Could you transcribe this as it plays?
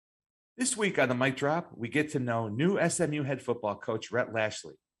This week on the Mic Drop, we get to know new SMU head football coach Rhett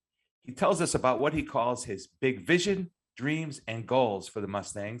Lashlee. He tells us about what he calls his big vision, dreams, and goals for the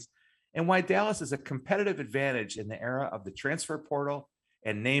Mustangs, and why Dallas is a competitive advantage in the era of the transfer portal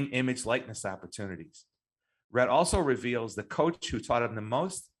and name, image, likeness opportunities. Rhett also reveals the coach who taught him the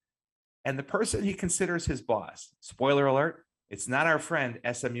most and the person he considers his boss. Spoiler alert, it's not our friend,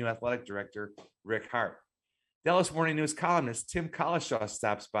 SMU Athletic Director Rick Hart. Dallas Morning News columnist Tim Cowlishaw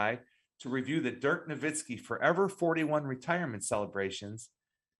stops by to review the Dirk Nowitzki Forever 41 retirement celebrations,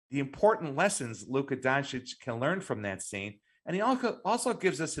 the important lessons Luka Doncic can learn from that scene, and he also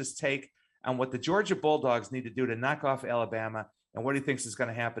gives us his take on what the Georgia Bulldogs need to do to knock off Alabama and what he thinks is going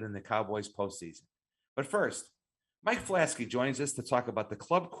to happen in the Cowboys postseason. But first, Mike Flaskey joins us to talk about the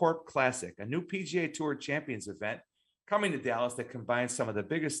Club Corp Classic, a new PGA Tour Champions event coming to Dallas that combines some of the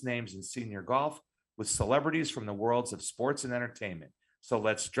biggest names in senior golf with celebrities from the worlds of sports and entertainment. So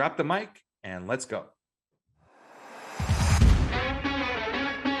let's drop the mic and let's go.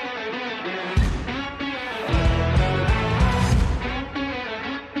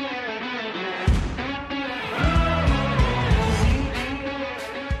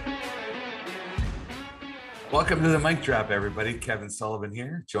 Welcome to the Mic Drop, everybody. Kevin Sullivan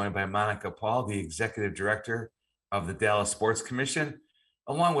here, joined by Monica Paul, the Executive Director of the Dallas Sports Commission,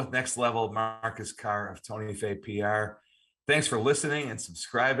 along with Next Level Marcus Carr of Tony Fay PR. Thanks for listening and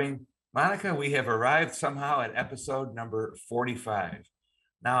subscribing. Monica, we have arrived somehow at episode number 45.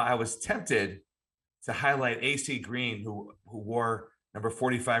 Now, I was tempted to highlight AC Green, who wore number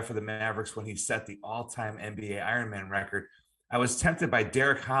 45 for the Mavericks when he set the all-time NBA Ironman record. I was tempted by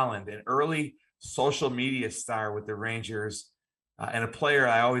Derek Holland, an early social media star with the Rangers, and a player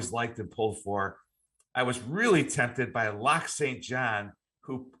I always liked and pulled for. I was really tempted by Locke St. John,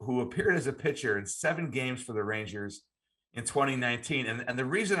 who appeared as a pitcher in 7 games for the Rangers in 2019. And the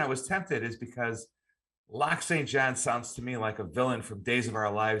reason I was tempted is because Locke St. John sounds to me like a villain from Days of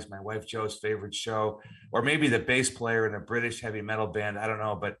Our Lives, my wife Joe's favorite show, or maybe the bass player in a British heavy metal band. I don't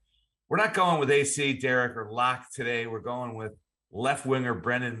know, but we're not going with AC, Derek, or Locke today. We're going with left winger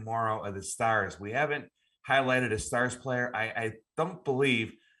Brendan Morrow of the Stars. We haven't highlighted a Stars player, I don't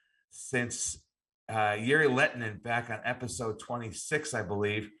believe, since Yuri Lettinen back on episode 26, I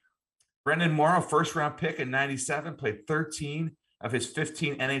believe. Brendan Morrow, first round pick in 97, played 13 of his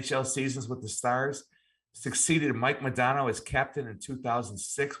 15 NHL seasons with the Stars, succeeded Mike Modano as captain in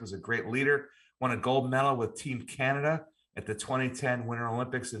 2006, was a great leader, won a gold medal with Team Canada at the 2010 Winter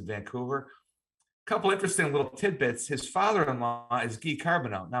Olympics in Vancouver. A couple interesting little tidbits. His father-in-law is Guy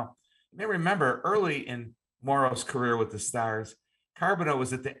Carbonneau. Now, you may remember early in Morrow's career with the Stars, Carbonneau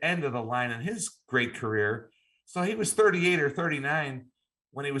was at the end of the line in his great career. So he was 38 or 39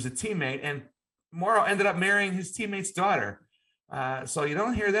 when he was a teammate, and Morrow ended up marrying his teammate's daughter. So you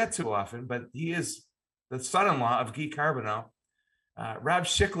don't hear that too often, but he is the son-in-law of Guy Carbonneau. Rob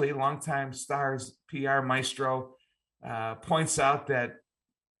Schickley, longtime Stars PR maestro, points out that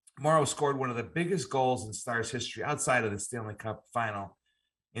Morrow scored one of the biggest goals in Stars history outside of the Stanley Cup final.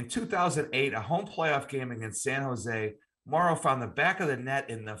 In 2008, a home playoff game against San Jose, Morrow found the back of the net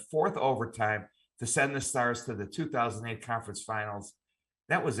in the 4th overtime to send the Stars to the 2008 conference finals.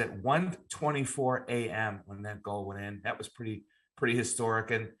 That was at 1:24 a.m. when that goal went in. That was pretty historic.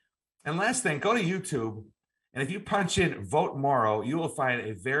 And last thing, go to YouTube, and if you punch in Vote Morrow, you will find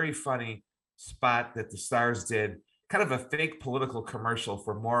a very funny spot that the Stars did, kind of a fake political commercial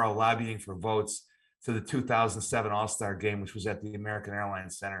for Morrow lobbying for votes to the 2007 All-Star game, which was at the American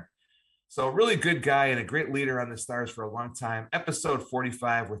Airlines Center. So a really good guy and a great leader on the Stars for a long time. Episode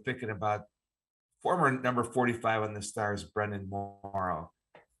 45, we're thinking about former number 45 on the Stars, Brendan Morrow.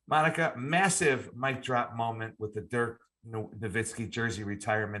 Monica, massive mic drop moment with the Dirk Nowitzki jersey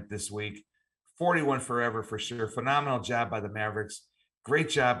retirement this week. 41 forever for sure. Phenomenal job by the Mavericks. Great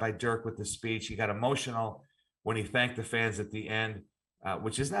job by Dirk with the speech. He got emotional when he thanked the fans at the end,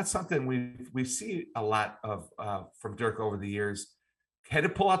 which is not something we see a lot of from Dirk over the years. Had to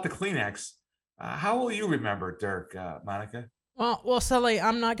pull out the Kleenex. How will you remember Dirk, Monica? Well, Sully,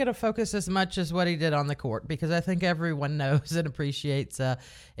 I'm not going to focus as much as what he did on the court, because I think everyone knows and appreciates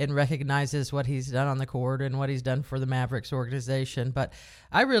and recognizes what he's done on the court and what he's done for the Mavericks organization. But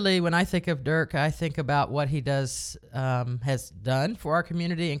I really, when I think of Dirk, I think about what he has done for our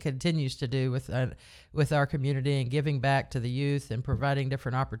community and continues to do with our community, and giving back to the youth and providing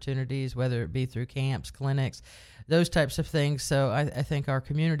different opportunities, whether it be through camps, clinics, those types of things. So I think our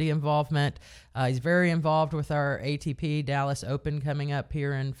community involvement, he's very involved with our ATP Dallas Open coming up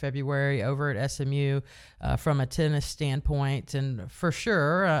here in February over at SMU from a tennis standpoint. And for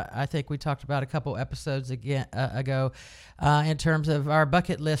sure, I think we talked about a couple episodes ago in terms of our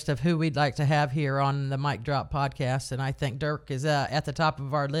bucket list of who we'd like to have here on the Mic Drop podcast. And I think Dirk is at the top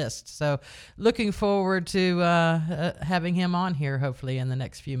of our list. So looking forward to having him on here, hopefully in the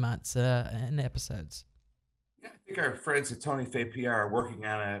next few months in episodes. Yeah, I think our friends at Tony Fay PR are working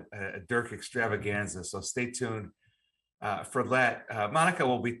on a Dirk extravaganza, so stay tuned for that. Monica,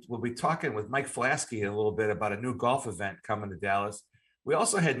 we'll be talking with Mike Flaskey in a little bit about a new golf event coming to Dallas. We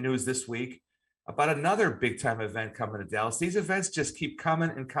also had news this week about another big time event coming to Dallas. These events just keep coming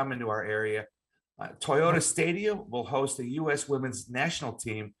and coming to our area. Toyota Stadium will host a U.S. women's national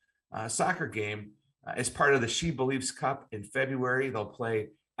team soccer game as part of the She Believes Cup in February. They'll play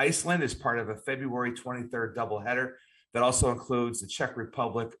Iceland as part of a February 23rd doubleheader that also includes the Czech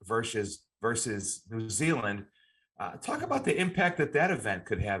Republic versus New Zealand. Talk about the impact that event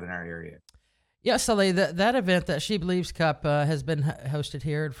could have in our area. Yeah, Sully, that event, that She Believes Cup, has been hosted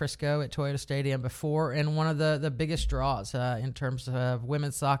here in Frisco at Toyota Stadium before, and one of the biggest draws in terms of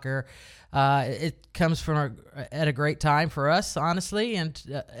women's soccer. It comes at a great time for us, honestly,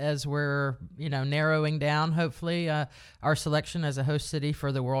 and as we're narrowing down, hopefully, our selection as a host city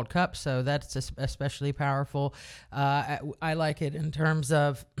for the World Cup. So that's especially powerful. I like it in terms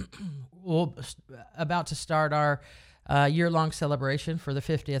of we're about to start our year-long celebration for the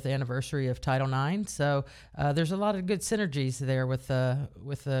 50th anniversary of Title IX. So there's a lot of good synergies there with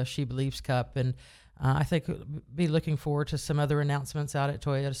the She Believes Cup, and I think we'll be looking forward to some other announcements out at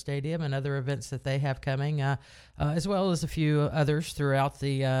Toyota Stadium and other events that they have coming, as well as a few others throughout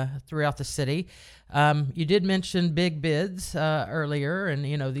the city. You did mention big bids earlier,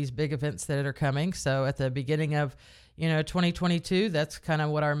 and these big events that are coming. So at the beginning of 2022, that's kind of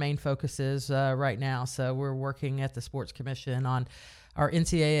what our main focus is right now. So we're working at the Sports Commission on our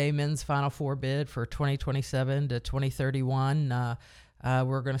NCAA men's Final Four bid for 2027 to 2031.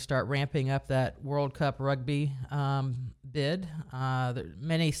 We're going to start ramping up that World Cup rugby bid. There are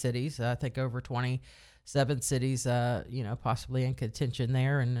many cities, I think over 27 cities, possibly in contention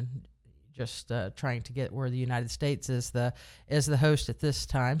there, and just trying to get where the United States is the host at this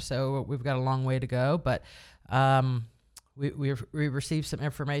time. So we've got a long way to go, but we received some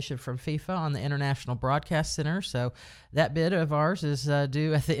information from FIFA on the International Broadcast Center. So that bid of ours is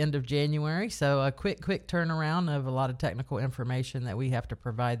due at the end of January. So a quick turnaround of a lot of technical information that we have to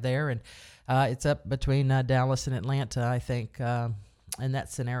provide there. And it's up between Dallas and Atlanta, I think, in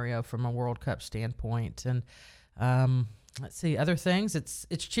that scenario from a World Cup standpoint. And let's see, other things.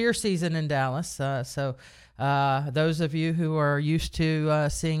 It's cheer season in Dallas. So those of you who are used to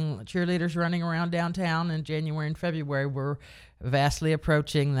seeing cheerleaders running around downtown in January and February, we're vastly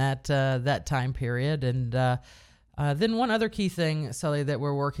approaching that time period. And then one other key thing, Sully, that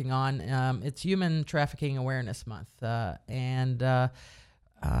we're working on, it's Human Trafficking Awareness Month. And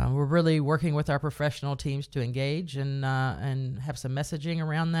we're really working with our professional teams to engage and have some messaging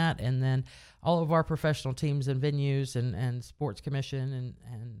around that. And then all of our professional teams and venues and Sports Commission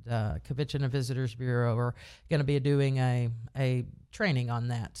and Convention and Visitors Bureau are going to be doing a training on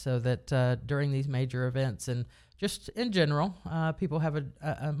that, so that during these major events and just in general, people have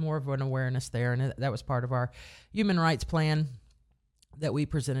a more of an awareness there. And that was part of our human rights plan that we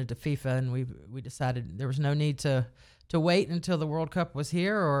presented to FIFA, and we decided there was no need to wait until the World Cup was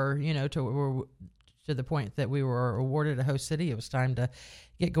here, or to the point that we were awarded a host city. It was time to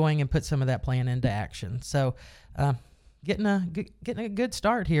get going and put some of that plan into action. So getting a good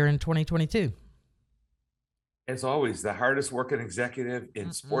start here in 2022. As always, the hardest working executive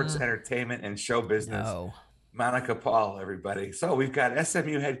in sports, entertainment, and show business, Monica Paul, everybody. So we've got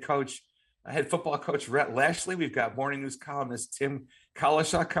SMU head football coach Rhett Lashlee. We've got morning news columnist Tim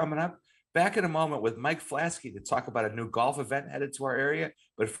Cowlishaw coming up. Back in a moment with Mike Flaskey to talk about a new golf event headed to our area.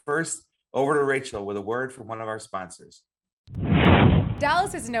 But first, over to Rachel with a word from one of our sponsors.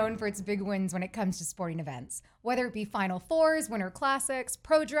 Dallas is known for its big wins when it comes to sporting events. Whether it be Final Fours, Winter Classics,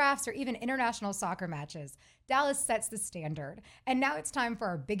 Pro Drafts, or even international soccer matches, Dallas sets the standard. And now it's time for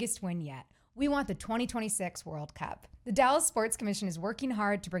our biggest win yet. We want the 2026 World Cup. The Dallas Sports Commission is working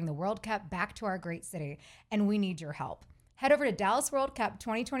hard to bring the World Cup back to our great city, and we need your help. Head over to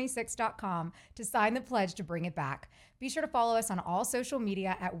DallasWorldCup2026.com to sign the pledge to bring it back. Be sure to follow us on all social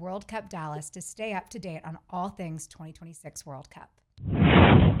media at World Cup Dallas to stay up to date on all things 2026 World Cup.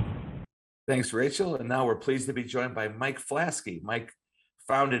 Thanks, Rachel. And now we're pleased to be joined by Mike Flaskey. Mike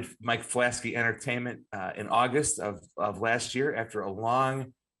founded Mike Flaskey Entertainment in August of last year after a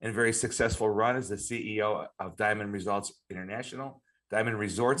long and very successful run as the CEO of Diamond Resorts International.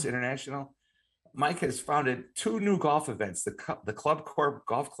 Mike has founded two new golf events, the Club Corp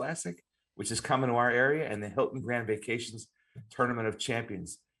Golf Classic, which is coming to our area, and the Hilton Grand Vacations Tournament of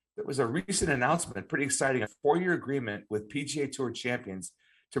Champions. There was a recent announcement, pretty exciting, a 4-year agreement with PGA Tour Champions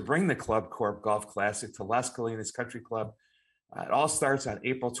to bring the Club Corp Golf Classic to Las Colinas Country Club. It all starts on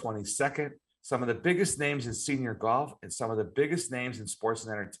April 22nd. Some of the biggest names in senior golf and some of the biggest names in sports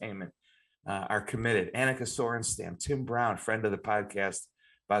and entertainment are committed. Annika Sorenstam, Tim Brown, friend of the podcast,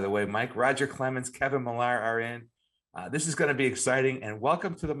 by the way, Mike, Roger Clemens, Kevin Millar are in. This is going to be exciting, and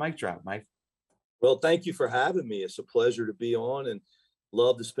welcome to the Mic Drop, Mike. Well, thank you for having me. It's a pleasure to be on, and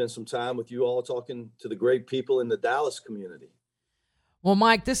love to spend some time with you all talking to the great people in the Dallas community. Well,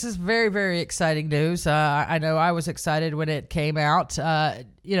 Mike, this is very, very exciting news. I know I was excited when it came out.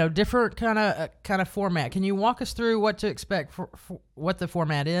 Different kind of format. Can you walk us through what to expect for what the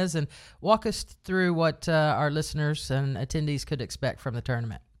format is, and walk us through what our listeners and attendees could expect from the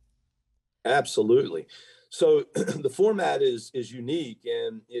tournament? Absolutely. So the format is unique,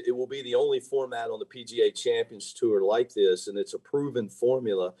 and it will be the only format on the PGA Champions Tour like this, and it's a proven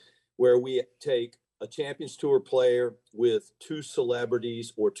formula where we take a Champions Tour player with two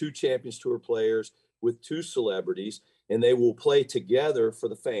celebrities, or two Champions Tour players with two celebrities, and they will play together for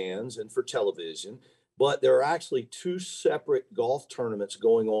the fans and for television. But there are actually two separate golf tournaments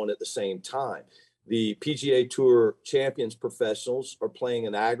going on at the same time. The PGA Tour Champions professionals are playing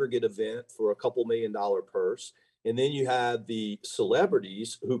an aggregate event for a $2 million purse. And then you have the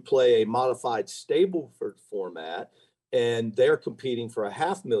celebrities who play a modified Stableford format, and they're competing for a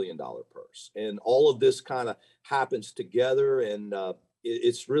 $500,000 purse. And all of this kind of happens together, and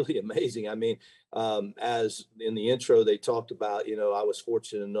it's really amazing. I mean, as in the intro, they talked about, I was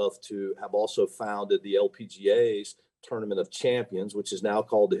fortunate enough to have also founded the LPGA's Tournament of Champions, which is now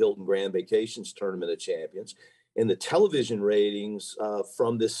called the Hilton Grand Vacations Tournament of Champions. And the television ratings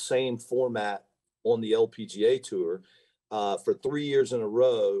from this same format on the LPGA Tour for 3 years in a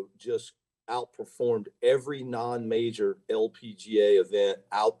row just outperformed every non-major LPGA event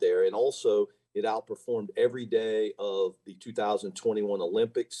out there. And also it outperformed every day of the 2021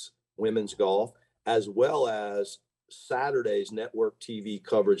 Olympics, women's golf, as well as Saturday's network TV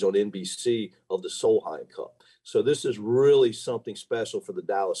coverage on NBC of the Solheim Cup. So this is really something special for the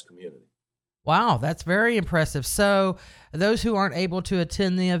Dallas community. Wow, that's very impressive. So those who aren't able to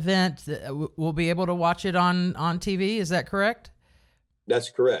attend the event will be able to watch it on TV. Is that correct?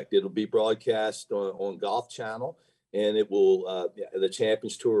 That's correct. It'll be broadcast on Golf Channel, and it will. The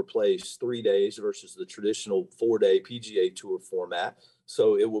Champions Tour plays 3 days versus the traditional 4-day PGA Tour format.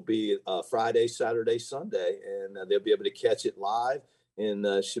 So it will be Friday, Saturday, Sunday, and they'll be able to catch it live,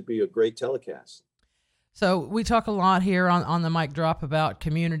 and should be a great telecast. So we talk a lot here on the Mic Drop about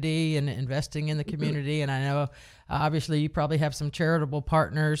community and investing in the community, and I know obviously you probably have some charitable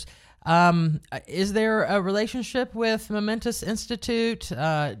partners. Is there a relationship with Momentous Institute?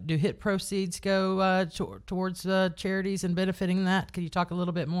 Do HIT proceeds go towards charities and benefiting that? Can you talk a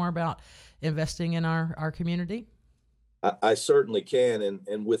little bit more about investing in our community? I certainly can,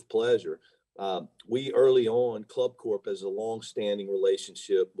 and with pleasure. We early on, Club Corp has a long-standing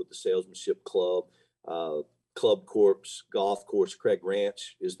relationship with the Salesmanship Club. Club Corp's golf course, Craig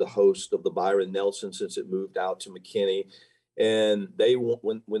Ranch, is the host of the Byron Nelson since it moved out to McKinney. And they,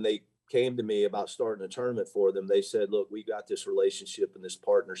 when they came to me about starting a tournament for them, they said, look, we got this relationship and this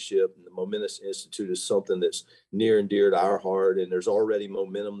partnership, and the Momentous Institute is something that's near and dear to our heart, and there's already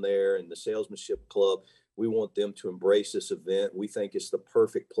momentum there. And the Salesmanship Club, we want them to embrace this event. We think it's the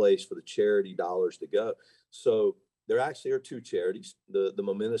perfect place for the charity dollars to go. So there actually are two charities, the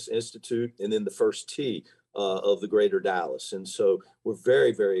Momentous Institute and then the First Tee of the Greater Dallas. And so we're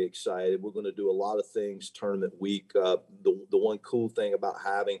very, very excited. We're going to do a lot of things tournament week. The one cool thing about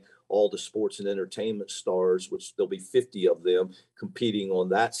having all the sports and entertainment stars, which there'll be 50 of them competing on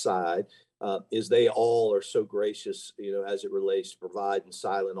that side, is they all are so gracious, as it relates to providing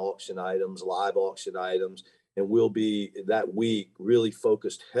silent auction items, live auction items. And we'll be that week really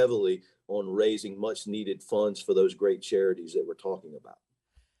focused heavily on raising much needed funds for those great charities that we're talking about.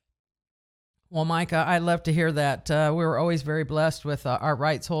 Well, Mike, I love to hear that. We were always very blessed with our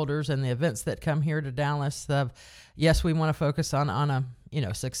rights holders and the events that come here to Dallas. Yes, we want to focus on a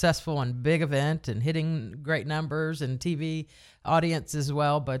successful and big event and hitting great numbers and TV audience as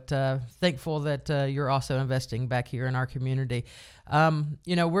well. But thankful that you're also investing back here in our community.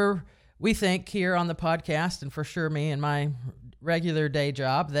 We think here on the podcast, and for sure me and my regular day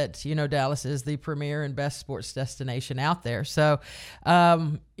job that, Dallas is the premier and best sports destination out there. So,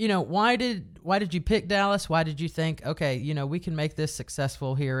 why did you pick Dallas? Why did you think, okay, we can make this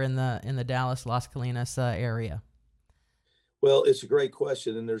successful here in the Dallas, Las Colinas area? Well, it's a great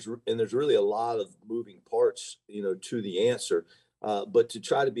question, and there's really a lot of moving parts, to the answer. But to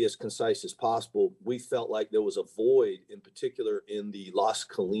try to be as concise as possible, we felt like there was a void, in particular in the Las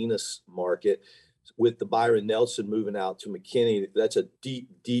Colinas market, with the Byron Nelson moving out to McKinney. That's a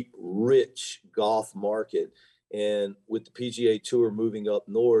deep, deep, rich golf market. And with the PGA Tour moving up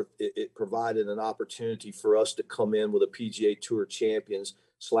north, it provided an opportunity for us to come in with a PGA Tour Champions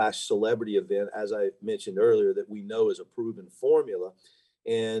 / celebrity event, as I mentioned earlier, that we know is a proven formula.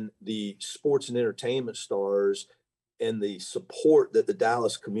 And the sports and entertainment stars and the support that the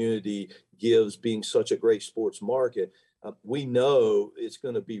Dallas community gives, being such a great sports market, we know it's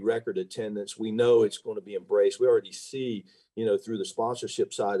going to be record attendance. We know it's going to be embraced. We already see, through the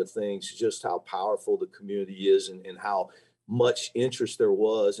sponsorship side of things, just how powerful the community is, and how much interest there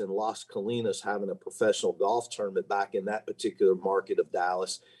was in Las Colinas having a professional golf tournament back in that particular market of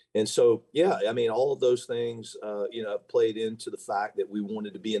Dallas. And so, yeah, I mean, all of those things, played into the fact that we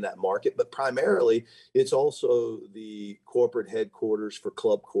wanted to be in that market. But primarily, it's also the corporate headquarters for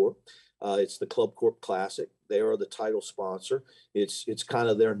Club Corp. It's the Club Corp Classic. They are the title sponsor. It's kind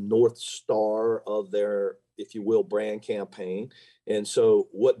of their North Star of their, if you will, brand campaign. And so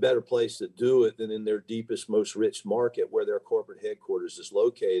what better place to do it than in their deepest, most rich market where their corporate headquarters is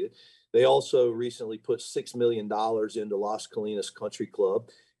located. They also recently put $6 million into Las Colinas Country Club,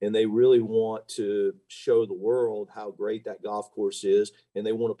 and they really want to show the world how great that golf course is. And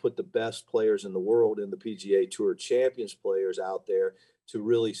they want to put the best players in the world and the PGA Tour Champions players out there to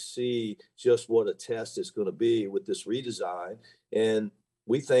really see just what a test it's going to be with this redesign. And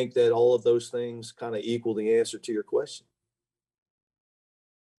we think that all of those things kind of equal the answer to your question.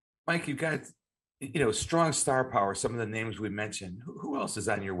 Mike, you've got, strong star power, some of the names we mentioned. Who else is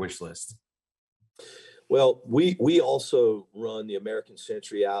on your wish list? Well, we also run the American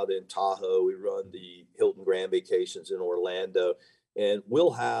Century out in Tahoe. We run the Hilton Grand Vacations in Orlando. And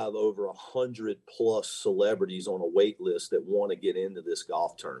we'll have over 100+ celebrities on a wait list that want to get into this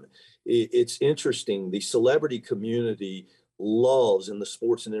golf tournament. It's interesting. The celebrity community loves, in the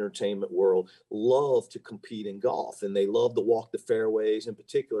sports and entertainment world, love to compete in golf. And they love to walk the fairways, in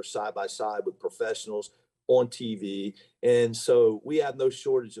particular, side by side with professionals on TV. And so we have no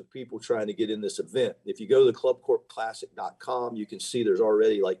shortage of people trying to get in this event. If you go to the clubcorpclassic.com, you can see there's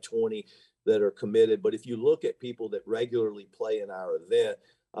already like 20 that are committed. But if you look at people that regularly play in our event,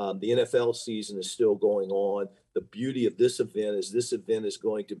 the NFL season is still going on. The beauty of this event is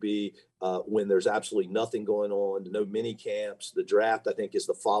going to be when there's absolutely nothing going on, no mini camps. The draft, I think, is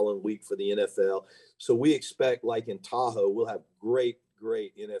the following week for the NFL. So we expect, like in Tahoe, we'll have great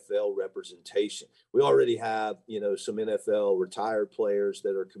NFL representation. We already have, some NFL retired players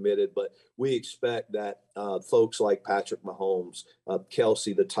that are committed, but we expect that folks like Patrick Mahomes,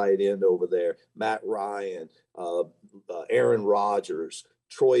 Kelsey, the tight end over there, Matt Ryan, Aaron Rodgers,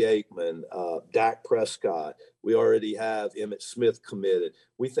 Troy Aikman, Dak Prescott. We already have Emmitt Smith committed.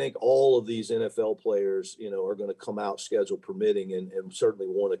 We think all of these NFL players, are going to come out, schedule permitting, and certainly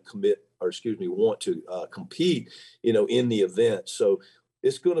want to compete, in the event. So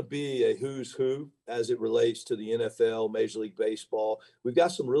it's going to be a who's who as it relates to the NFL, Major League Baseball. We've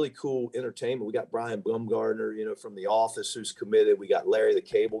got some really cool entertainment. We got Brian Bumgarner, from The Office, who's committed. We got Larry the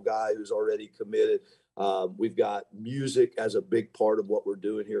Cable Guy, who's already committed. We've got music as a big part of what we're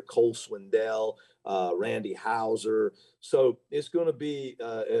doing here. Cole Swindell, Randy Houser. So it's going to be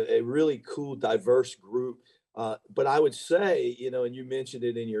a really cool, diverse group. But I would say, and you mentioned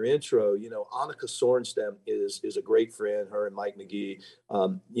it in your intro, Annika Sorenstam is a great friend, her and Mike McGee.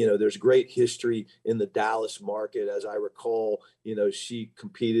 There's great history in the Dallas market. As I recall, she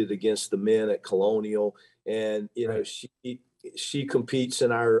competed against the men at Colonial, and, right. She competes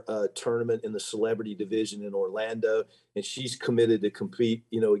in our tournament in the celebrity division in Orlando, and she's committed to compete,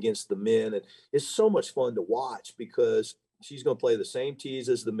 against the men. And it's so much fun to watch because she's going to play the same tees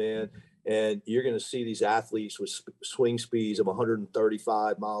as the men. And you're going to see these athletes with swing speeds of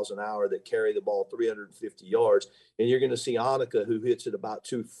 135 miles an hour that carry the ball 350 yards. And you're going to see Annika, who hits at about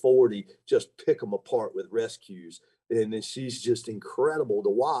 240, just pick them apart with rescues. And then she's just incredible to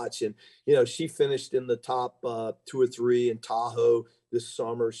watch. And, she finished in the top 2 or 3 in Tahoe this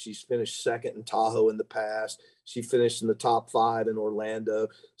summer. She's finished second in Tahoe in the past. She finished in the top 5 in Orlando.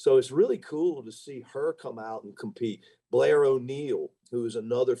 So it's really cool to see her come out and compete. Blair O'Neill, who is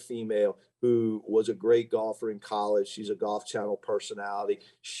another female who was a great golfer in college. She's a Golf Channel personality.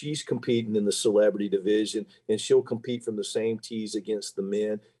 She's competing in the celebrity division, and she'll compete from the same tees against the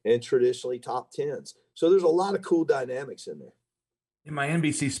men and traditionally top 10s. So there's a lot of cool dynamics in there. In my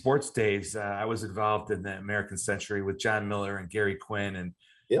NBC sports days, I was involved in the American Century with John Miller and Gary Quinn, and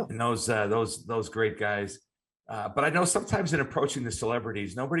Yeah. those great guys. But I know sometimes in approaching the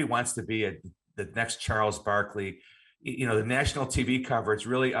celebrities, nobody wants to be the next Charles Barkley. You know, the national TV coverage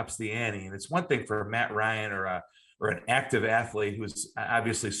really ups the ante, and it's one thing for Matt Ryan or an active athlete who's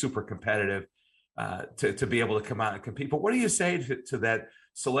obviously super competitive to be able to come out and compete. But what do you say to that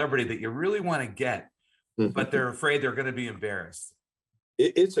celebrity that you really want to get, but they're afraid they're going to be embarrassed?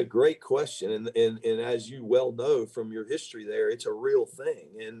 It's a great question, and as you well know from your history there, it's a real thing.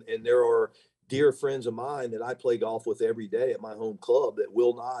 And there are dear friends of mine that I play golf with every day at my home club that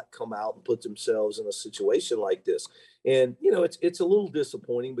will not come out and put themselves in a situation like this. And you know, it's a little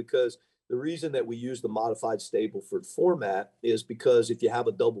disappointing because the reason that we use the modified Stableford format is because if you have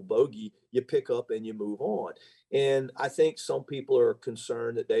a double bogey, you pick up and you move on. And I think some people are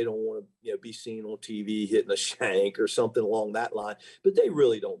concerned that they don't want to, be seen on TV hitting a shank or something along that line, but they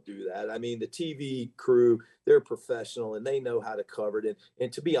really don't do that. I mean, the TV crew, they're professional and they know how to cover it.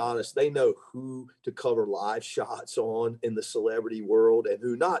 And to be honest, they know who to cover live shots on in the celebrity world and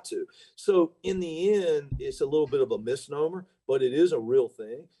who not to. So in the end, it's a little bit of a misnomer, but it is a real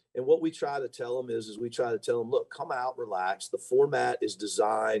thing. And what we try to tell them is we try to tell them, look, come out, relax. The format is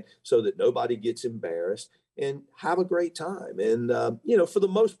designed so that nobody gets embarrassed and have a great time. And, for the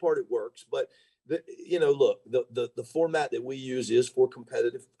most part, it works. But, look, the format that we use is for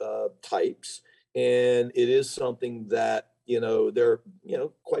competitive types. And it is something that,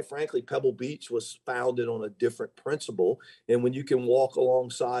 quite frankly, Pebble Beach was founded on a different principle. And when you can walk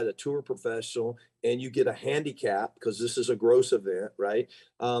alongside a tour professional and you get a handicap, because this is a gross event, right?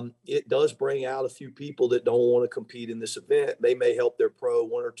 It does bring out a few people that don't want to compete in this event. They may help their pro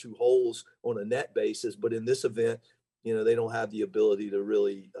 1 or 2 holes on a net basis, but in this event, they don't have the ability to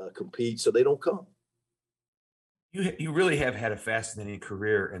really compete, so they don't come. You really have had a fascinating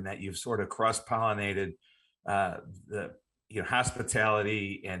career in that you've sort of cross-pollinated the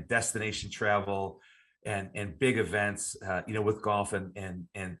hospitality and destination travel and big events, with golf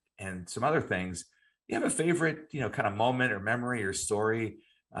and some other things. You have a favorite, kind of moment or memory or story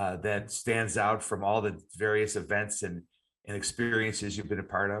that stands out from all the various events and experiences you've been a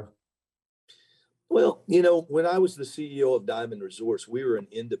part of? Well, when I was the CEO of Diamond Resorts, we were an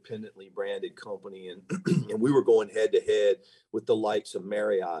independently branded company, and and we were going head to head with the likes of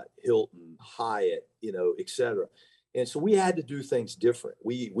Marriott, Hilton, Hyatt, et cetera. And so we had to do things different.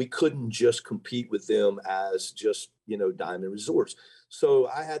 We couldn't just compete with them as just, Diamond Resorts. So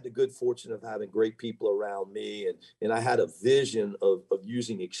I had the good fortune of having great people around me, and I had a vision of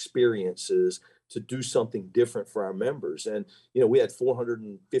using experiences to do something different for our members. And, we had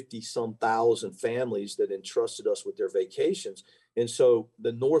 450 some thousand families that entrusted us with their vacations. And so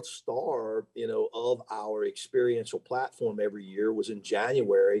the North Star, of our experiential platform every year was in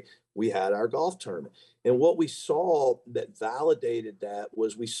January, we had our golf tournament. And what we saw that validated that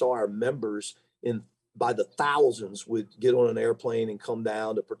was we saw our members by the thousands would get on an airplane and come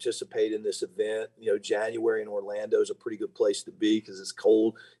down to participate in this event. January in Orlando is a pretty good place to be because it's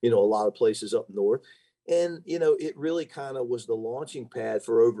cold, a lot of places up north. And, it really kind of was the launching pad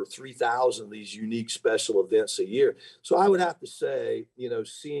for over 3,000 of these unique special events a year. So I would have to say,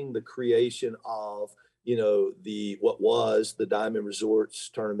 seeing the creation of, what was the Diamond Resorts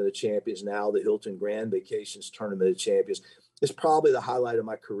Tournament of Champions, now the Hilton Grand Vacations Tournament of Champions, is probably the highlight of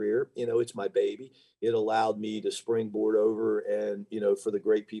my career. It's my baby. It allowed me to springboard over and, for the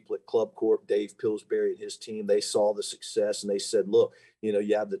great people at Club Corp, Dave Pillsbury and his team, they saw the success and they said, look,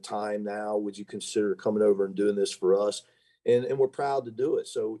 you have the time now. Would you consider coming over and doing this for us? And we're proud to do it.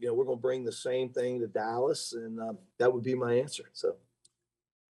 So, we're going to bring the same thing to Dallas, and that would be my answer. So.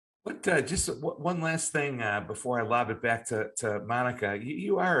 What just one last thing before I lob it back to Monica.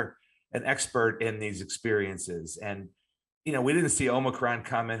 You are an expert in these experiences, and we didn't see Omicron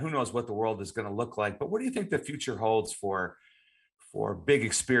coming. Who knows what the world is going to look like? But what do you think the future holds for big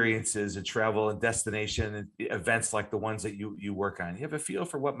experiences and travel and destination and events like the ones that you work on? You have a feel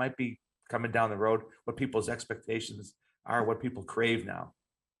for what might be coming down the road, what people's expectations are, what people crave now?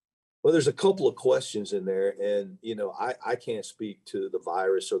 Well, there's a couple of questions in there, and I can't speak to the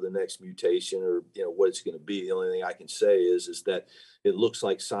virus or the next mutation or what it's going to be. The only thing I can say is that it looks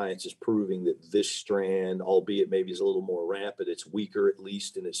like science is proving that this strand, albeit maybe is a little more rampant, it's weaker at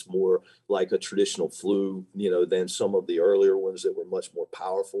least, and it's more like a traditional flu, than some of the earlier ones that were much more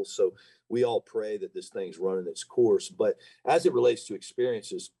powerful. So we all pray that this thing's running its course. But as it relates to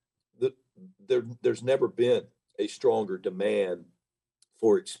experiences, there's never been a stronger demand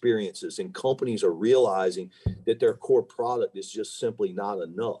for experiences, and companies are realizing that their core product is just simply not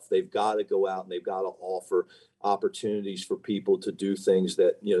enough. They've got to go out and they've got to offer opportunities for people to do things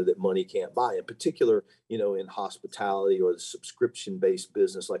that that money can't buy. In particular, in hospitality or the subscription-based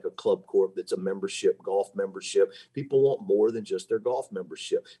business like a Club Corp that's a membership, golf membership. People want more than just their golf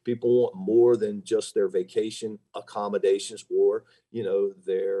membership. People want more than just their vacation accommodations or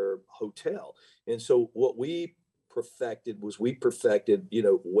their hotel. And so what we perfected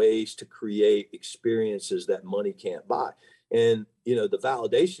ways to create experiences that money can't buy. And the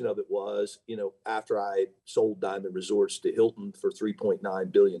validation of it was after I sold Diamond Resorts to Hilton for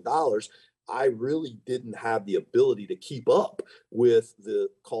 $3.9 billion, I really didn't have the ability to keep up with the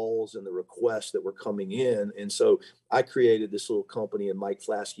calls and the requests that were coming in. And so I created this little company in Mike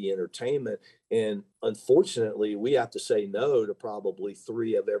Flaskey Entertainment. And unfortunately, we have to say no to probably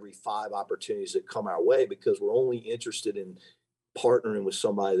 3 of every 5 opportunities that come our way because we're only interested in partnering with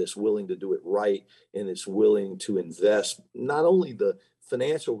somebody that's willing to do it right and is willing to invest not only the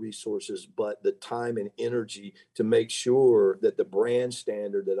financial resources, but the time and energy to make sure that the brand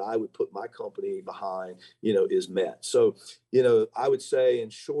standard that I would put my company behind, is met. So, I would say in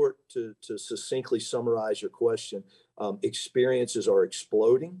short, to succinctly summarize your question, experiences are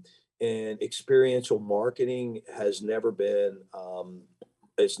exploding, and experiential marketing has never been,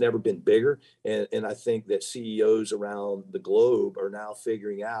 it's never been bigger. And I think that CEOs around the globe are now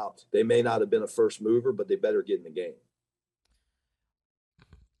figuring out they may not have been a first mover, but they better get in the game.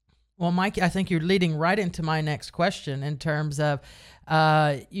 Well, Mike, I think you're leading right into my next question in terms of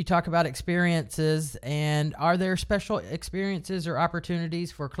you talk about experiences, and are there special experiences or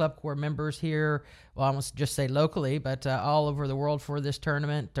opportunities for Club Corp members here? Well, I almost just say locally, but all over the world for this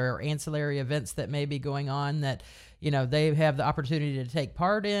tournament, or ancillary events that may be going on that they have the opportunity to take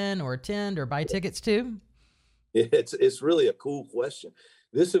part in or attend or buy tickets to? It's really a cool question.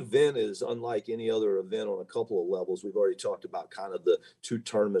 This event is unlike any other event on a couple of levels. We've already talked about kind of the 2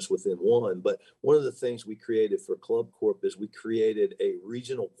 tournaments within one, but one of the things we created for Club Corp is we created a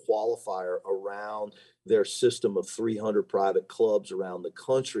regional qualifier around their system of 300 private clubs around the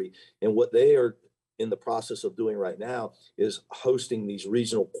country. And what they are in the process of doing right now is hosting these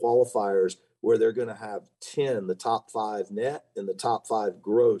regional qualifiers where they're going to have 10, the top 5 net and the top 5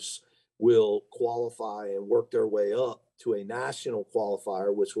 gross will qualify and work their way up to a national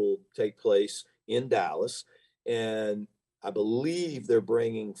qualifier, which will take place in Dallas. And I believe they're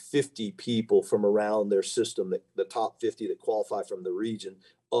bringing 50 people from around their system, the top 50 that qualify from the region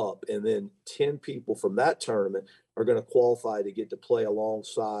up. And then 10 people from that tournament are going to qualify to get to play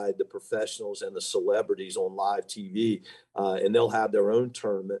alongside the professionals and the celebrities on live TV. And they'll have their own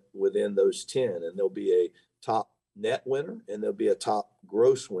tournament within those 10. And there'll be a top net winner and there'll be a top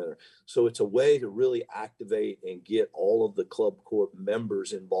gross winner. So it's a way to really activate and get all of the Club Corp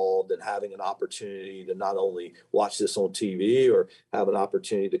members involved and having an opportunity to not only watch this on TV or have an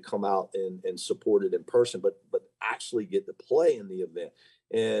opportunity to come out and support it in person, but actually get to play in the event.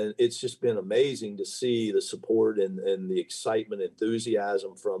 And it's just been amazing to see the support and the excitement,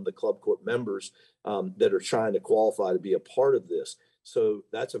 enthusiasm from the Club Corp members that are trying to qualify to be a part of this. So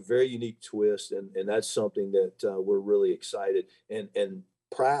that's a very unique twist, and that's something that we're really excited and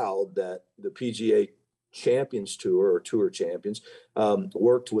proud that the PGA Champions Tour or Tour Champions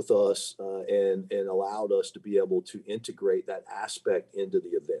worked with us and allowed us to be able to integrate that aspect into the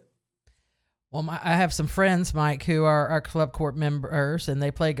event. Well, I have some friends, Mike, who are our Club Corp members, and they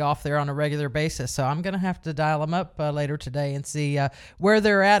play golf there on a regular basis. So I'm going to have to dial them up later today and see where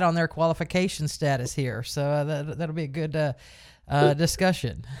they're at on their qualification status here. So that'll be a good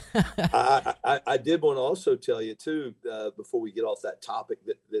discussion. I did want to also tell you too, before we get off that topic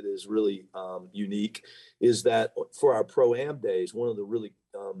that is really unique, is that for our Pro-Am days, one of the really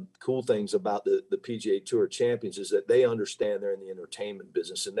cool things about the PGA Tour Champions is that they understand they're in the entertainment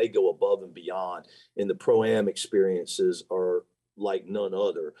business and they go above and beyond, and the Pro-Am experiences are like none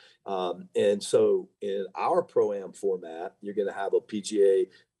other. And so in our Pro-Am format, you're going to have a PGA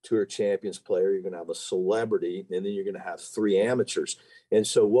Tour Champions player, you're going to have a celebrity, and then you're going to have 3 amateurs. And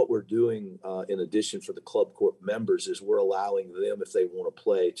so what we're doing in addition for the Club Corp members is we're allowing them, if they want to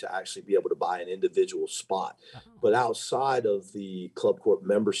play, to actually be able to buy an individual spot. But outside of the Club Corp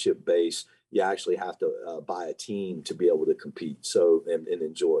membership base, you actually have to buy a team to be able to compete and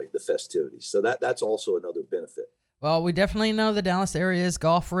enjoy the festivities. So that's also another benefit. Well, we definitely know the Dallas area is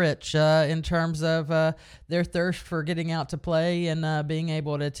golf rich in terms of their thirst for getting out to play and being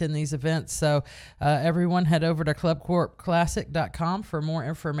able to attend these events. So everyone head over to clubcorpclassic.com for more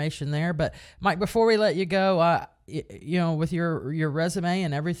information there. But Mike, before we let you go, with your resume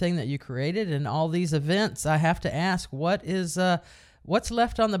and everything that you created and all these events, I have to ask, what's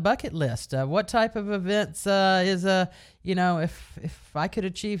left on the bucket list? What type of events if I could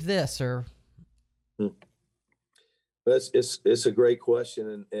achieve this or... It's a great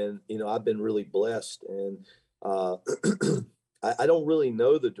question, and I've been really blessed, and I don't really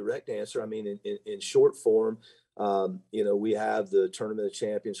know the direct answer. I mean, in short form, we have the Tournament of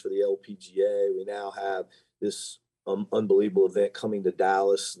Champions for the LPGA. We now have this unbelievable event coming to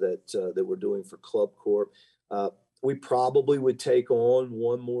Dallas that we're doing for Club Corp. We probably would take on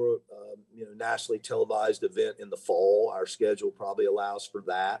one more nationally televised event in the fall. Our schedule probably allows for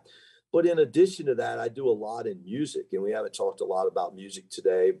that. But in addition to that, I do a lot in music, and we haven't talked a lot about music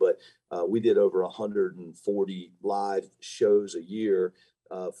today, but we did over 140 live shows a year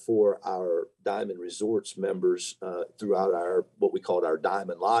for our Diamond Resorts members throughout what we called our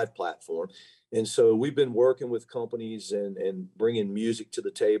Diamond Live platform. And so we've been working with companies and bringing music to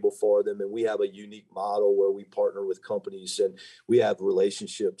the table for them. And we have a unique model where we partner with companies and we have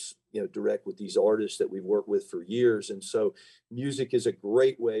relationships, direct with these artists that we've worked with for years. And so music is a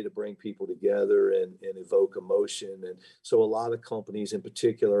great way to bring people together and evoke emotion. And so a lot of companies in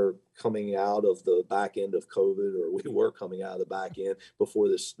particular coming out of the back end of COVID, or we were coming out of the back end before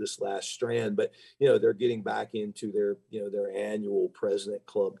this last strand, but they're getting back into their annual President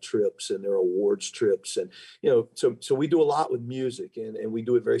Club trips and their awards trips. And, so we do a lot with music and we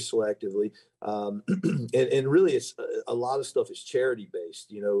do it very selectively. And really it's a lot of stuff is charity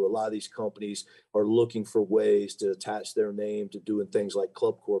based. A lot of these companies are looking for ways to attach their name to doing things like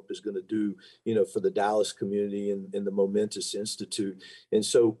Club Corp is going to do, for the Dallas community and the Momentous Institute. And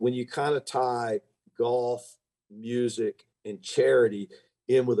so when you kind of tie golf, music, and charity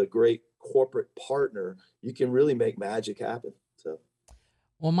in with a great corporate partner, you can really make magic happen. So.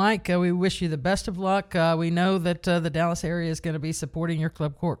 Well, Mike, we wish you the best of luck. We know that the Dallas area is going to be supporting your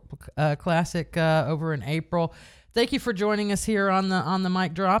Club Corp Classic over in April. Thank you for joining us here on the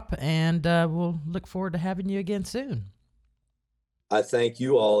mic drop, and we'll look forward to having you again soon. I thank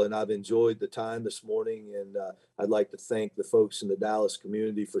you all, and I've enjoyed the time this morning, and I'd like to thank the folks in the Dallas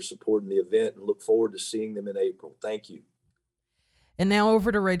community for supporting the event and look forward to seeing them in April. Thank you. And now over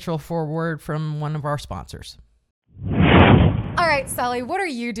to Rachel for a word from one of our sponsors. All right, Sully, what are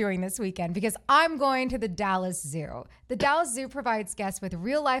you doing this weekend? Because I'm going to the Dallas Zoo. The Dallas Zoo provides guests with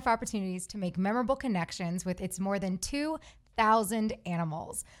real-life opportunities to make memorable connections with its more than 2,000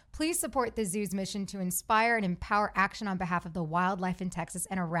 animals. Please support the zoo's mission to inspire and empower action on behalf of the wildlife in Texas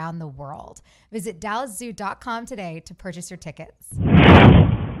and around the world. Visit DallasZoo.com today to purchase your tickets.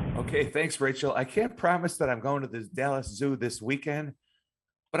 Okay, thanks, Rachel. I can't promise that I'm going to the Dallas Zoo this weekend,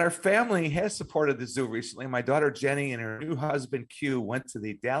 but our family has supported the zoo recently. My daughter Jenny and her new husband Q went to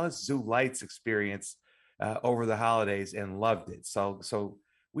the Dallas Zoo Lights experience over the holidays and loved it. So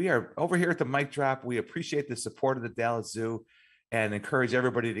we are over here at the mic drop. We appreciate the support of the Dallas Zoo and encourage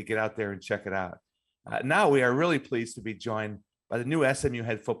everybody to get out there and check it out. Now we are really pleased to be joined by the new SMU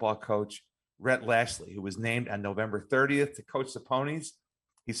head football coach, Rhett Lashlee, who was named on November 30th to coach the Ponies.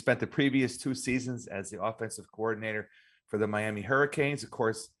 He spent the previous 2 seasons as the offensive coordinator for the Miami Hurricanes. Of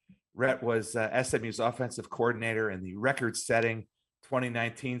course, Rhett was SMU's offensive coordinator in the record-setting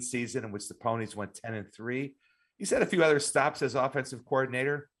 2019 season in which the Ponies went 10-3. He's had a few other stops as offensive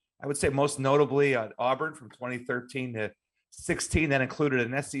coordinator. I would say most notably at Auburn from 2013 to 16. That included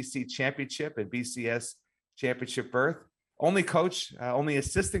an SEC championship and BCS championship berth. Only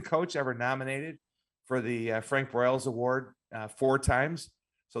assistant coach ever nominated for the Frank Broyles Award 4 times.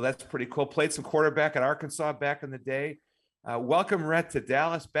 So that's pretty cool. Played some quarterback at Arkansas back in the day. Welcome, Rhett, to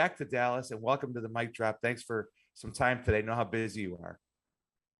Dallas, back to Dallas, and welcome to the mic drop. Thanks for some time today. I know how busy you are.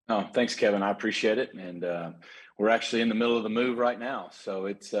 Oh, thanks, Kevin. I appreciate it. And we're actually in the middle of the move right now. So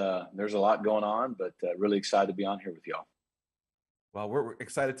it's there's a lot going on, but really excited to be on here with y'all. Well, we're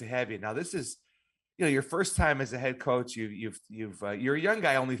excited to have you. Now, this is, your first time as a head coach. You're a young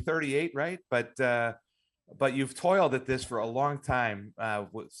guy, only 38, right? But you've toiled at this for a long time,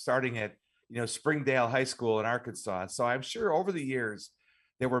 starting at Springdale High School in Arkansas. So I'm sure over the years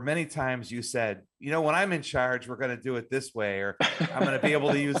there were many times you said, when I'm in charge, we're going to do it this way, or I'm going to be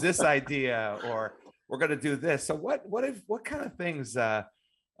able to use this idea, or we're going to do this. So what kind of things are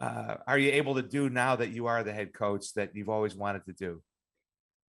you able to do now that you are the head coach that you've always wanted to do?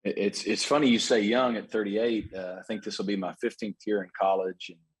 It's funny you say young at 38. I think this will be my 15th year in college,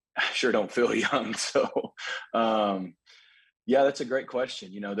 and I sure don't feel young. So, yeah, that's a great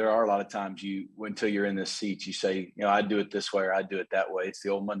question. There are a lot of times until you're in this seat, you say, I do it this way or I do it that way. It's the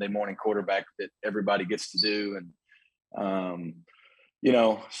old Monday morning quarterback that everybody gets to do. And,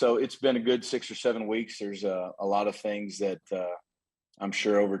 so it's been a good 6 or 7 weeks. There's a lot of things that I'm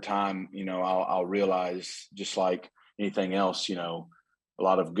sure over time, I'll realize, just like anything else, a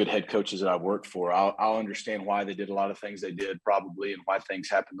lot of good head coaches that I've worked for, I'll understand why they did a lot of things they did probably, and why things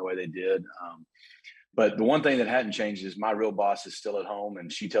happened the way they did. But the one thing that hadn't changed is my real boss is still at home, and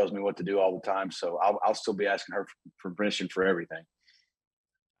she tells me what to do all the time. So I'll still be asking her for permission for everything.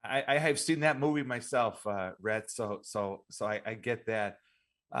 I have seen that movie myself, Rhett. So I get that.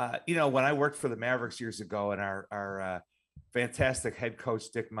 When I worked for the Mavericks years ago, and our fantastic head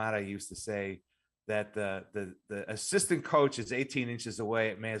coach Dick Motta used to say that the assistant coach is 18 inches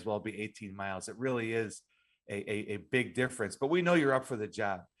away. It may as well be 18 miles. It really is a big difference. But we know you're up for the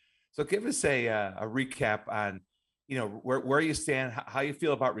job. So give us a recap on, where you stand, how you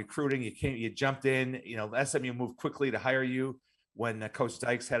feel about recruiting. You jumped in, SMU moved quickly to hire you when Coach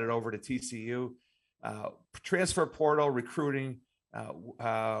Dirks headed over to TCU. Transfer portal, recruiting,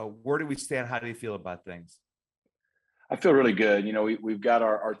 where do we stand? How do you feel about things? I feel really good. We've got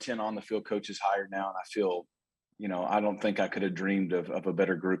our 10 on the field coaches hired now, and I feel, I don't think I could have dreamed of a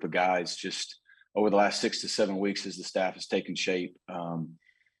better group of guys just over the last 6 to 7 weeks as the staff has taken shape.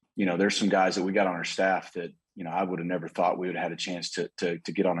 There's some guys that we got on our staff that, I would have never thought we would have had a chance to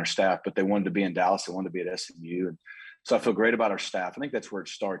get on our staff, but they wanted to be in Dallas. They wanted to be at SMU. And so I feel great about our staff. I think that's where it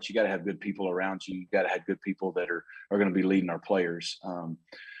starts. You got to have good people around you. You got to have good people that are going to be leading our players. And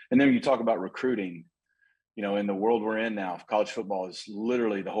then you talk about recruiting. In the world we're in now, college football is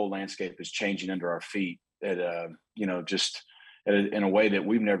literally, the whole landscape is changing under our feet in a way that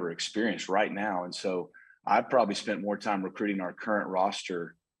we've never experienced right now. And so I've probably spent more time recruiting our current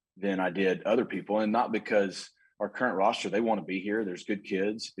roster than I did other people. And not because our current roster, they want to be here. There's good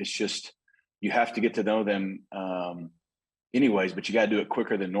kids. It's just, you have to get to know them anyways, but you got to do it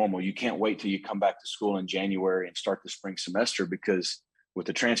quicker than normal. You can't wait till you come back to school in January and start the spring semester, because with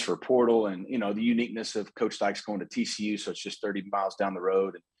the transfer portal and, the uniqueness of Coach Dykes going to TCU, so it's just 30 miles down the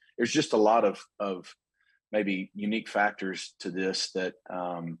road. And there's just a lot of maybe unique factors to this that,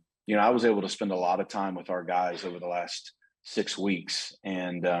 I was able to spend a lot of time with our guys over the last 6 weeks.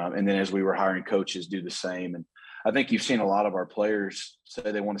 And then as we were hiring coaches, do the same. And I think you've seen a lot of our players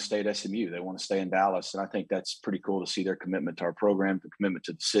say they want to stay at SMU. They want to stay in Dallas. And I think that's pretty cool to see their commitment to our program, the commitment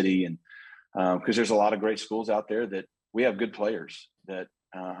to the city. And because there's a lot of great schools out there that we have good players that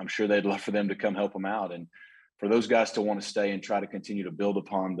I'm sure they'd love for them to come help them out. And for those guys to want to stay and try to continue to build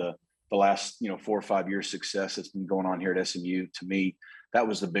upon the last, 4 or 5 years success that's been going on here at SMU, to me, that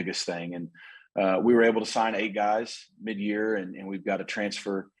was the biggest thing. And we were able to sign 8 guys mid-year, and we've got a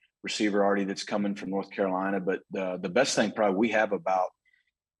transfer receiver already that's coming from North Carolina. But the best thing probably we have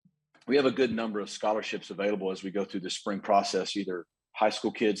a good number of scholarships available as we go through the spring process, either high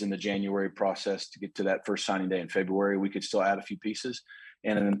school kids in the January process to get to that first signing day in February. We could still add a few pieces.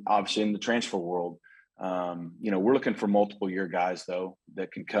 And then obviously in the transfer world, we're looking for multiple year guys though,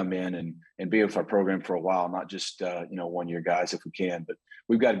 that can come in and be with our program for a while, not just, 1 year guys if we can, but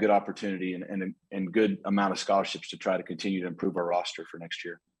we've got a good opportunity and good amount of scholarships to try to continue to improve our roster for next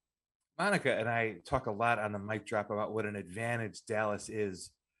year. Monica and I talk a lot on the mic drop about what an advantage Dallas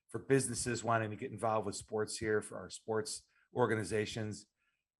is for businesses wanting to get involved with sports here, for our sports organizations.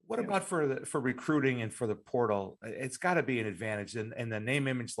 What about for recruiting and for the portal? It's got to be an advantage in the name,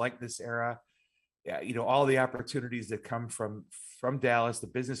 image, likeness era. Yeah, all the opportunities that come from Dallas, the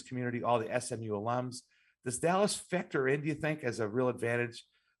business community, all the SMU alums. Does Dallas factor in, do you think, as a real advantage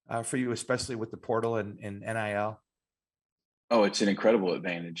for you, especially with the portal and NIL? Oh, it's an incredible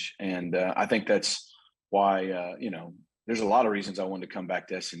advantage. And I think that's why, there's a lot of reasons I wanted to come back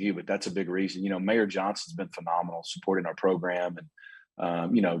to SMU, but that's a big reason. Mayor Johnson's been phenomenal supporting our program,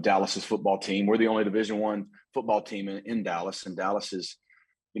 and Dallas's football team. We're the only Division I football team in Dallas, and Dallas is,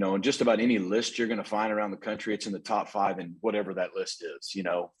 in just about any list you're going to find around the country, it's in the top 5 in whatever that list is,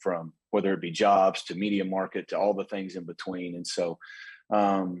 from whether it be jobs to media market to all the things in between. And so,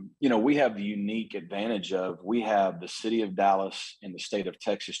 we have the unique advantage of, we have the city of Dallas and the state of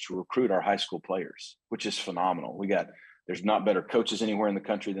Texas to recruit our high school players, which is phenomenal. There's not better coaches anywhere in the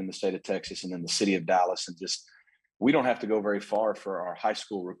country than the state of Texas, and then the city of Dallas, and just we don't have to go very far for our high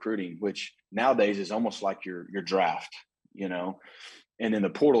school recruiting, which nowadays is almost like your draft, you know, and then the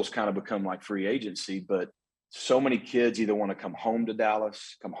portals kind of become like free agency. But so many kids either want to come home to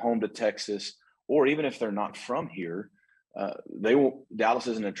Dallas, come home to Texas, or even if they're not from here, Dallas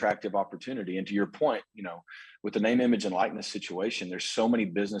is an attractive opportunity. And to your point, you know, with the name, image, and likeness situation, there's so many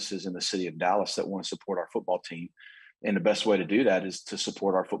businesses in the city of Dallas that want to support our football team. And the best way to do that is to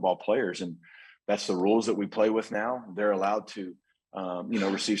support our football players. And that's the rules that we play with now. They're allowed to,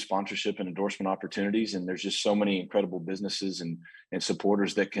 receive sponsorship and endorsement opportunities. And there's just so many incredible businesses and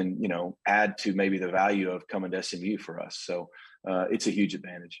supporters that can, you know, add to maybe the value of coming to SMU for us. So it's a huge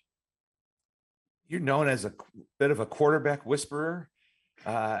advantage. You're known as a bit of a quarterback whisperer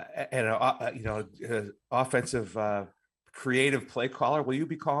and an offensive creative play caller. Will you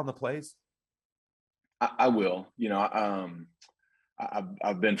be calling the plays? I will. You know,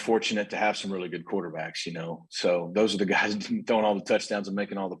 I've been fortunate to have some really good quarterbacks, you know, so those are the guys throwing all the touchdowns and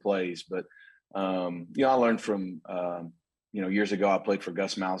making all the plays. But, I learned from, years ago, I played for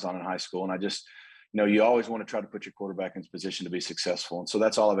Gus Malzahn in high school, and I just, you always want to try to put your quarterback in position to be successful. And so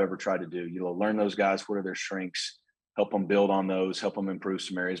that's all I've ever tried to do. Learn those guys, what are their strengths, help them build on those, help them improve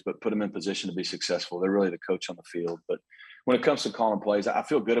some areas, but put them in position to be successful. They're really the coach on the field. But when it comes to calling plays, I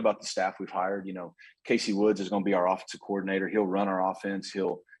feel good about the staff we've hired. Casey Woods is going to be our offensive coordinator. He'll run our offense.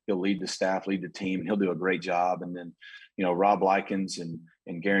 He'll lead the staff, lead the team, and he'll do a great job. And then, Rob Likens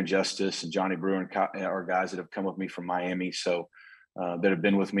and Garen Justice and Johnny Brewer are guys that have come with me from Miami. So that have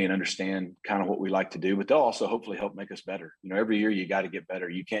been with me and understand kind of what we like to do, but they'll also hopefully help make us better. Every year you got to get better.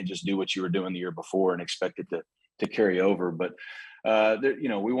 You can't just do what you were doing the year before and expect it to carry over. But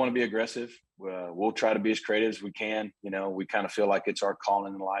we want to be aggressive. We'll try to be as creative as we can. We kind of feel like it's our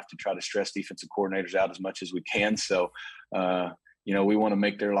calling in life to try to stress defensive coordinators out as much as we can. So, we want to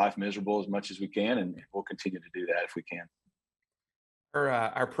make their life miserable as much as we can, and we'll continue to do that if we can.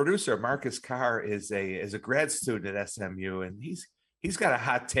 Our producer, Marcus Carr, is a grad student at SMU, and he's got a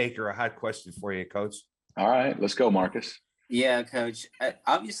hot take or a hot question for you, Coach. All right, let's go, Marcus. Yeah, Coach.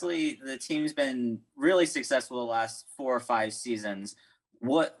 Obviously, the team's been really successful the last 4 or 5 seasons.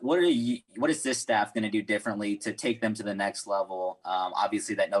 What is this staff going to do differently to take them to the next level?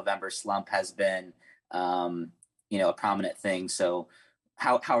 Obviously, that November slump has been, a prominent thing. So,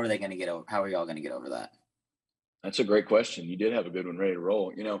 how are they going to get over? How are y'all going to get over that? That's a great question. You did have a good one ready to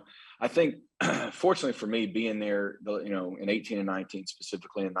roll. I think, fortunately for me, being there, in 18 and 19,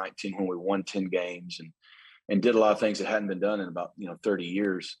 specifically in 19, when we won 10 games and did a lot of things that hadn't been done in about 30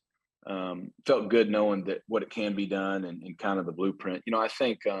 years. Felt good knowing that what it can be done and kind of the blueprint. I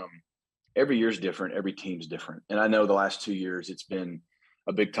think every year's different, every team's different, and I know the last 2 years it's been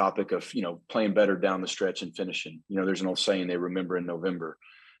a big topic of playing better down the stretch and finishing. There's an old saying, they remember in November,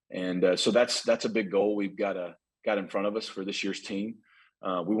 and so that's a big goal we've got in front of us for this year's team.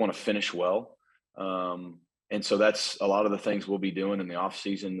 We want to finish well. And so that's a lot of the things we'll be doing in the off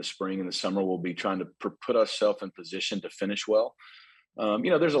season, the spring and the summer. We'll be trying to put ourselves in position to finish well.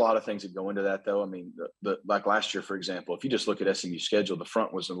 There's a lot of things that go into that, though. I mean, like last year, for example, if you just look at SMU's schedule, the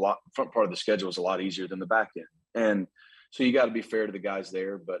front part of the schedule was a lot easier than the back end. And so you got to be fair to the guys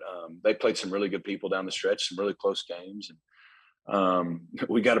there, but they played some really good people down the stretch, some really close games. And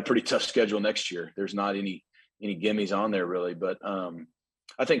we got a pretty tough schedule next year. There's not any gimmies on there really, but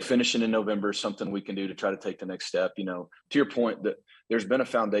I think finishing in November is something we can do to try to take the next step. To your point, that there's been a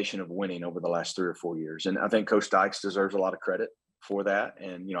foundation of winning over the last 3 or 4 years. And I think Coach Dykes deserves a lot of credit for that.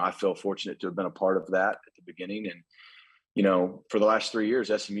 And, I feel fortunate to have been a part of that at the beginning. And, for the last 3 years,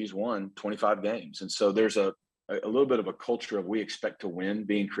 SMU's won 25 games. And so there's a little bit of a culture of we expect to win,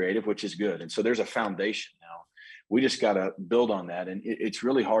 being creative, which is good. And so there's a foundation now. We just got to build on that. And it's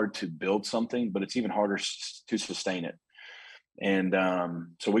really hard to build something, but it's even harder to sustain it. And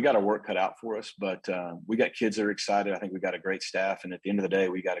so we got our work cut out for us, but we got kids that are excited. I think we got a great staff. And at the end of the day,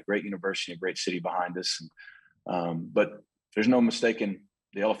 we got a great university, a great city behind us. And, but there's no mistaking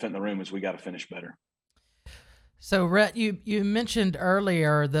the elephant in the room is we got to finish better. So, Rhett, you mentioned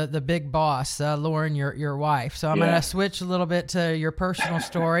earlier the big boss, Lauren, your wife. So I'm going to switch a little bit to your personal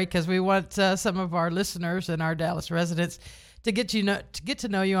story because we want some of our listeners and our Dallas residents to get to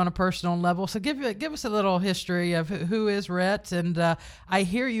know you on a personal level. So give us a little history of who is Rhett, and I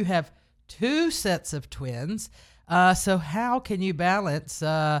hear you have 2 sets of twins. So how can you balance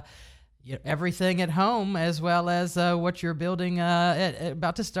everything at home as well as what you're building,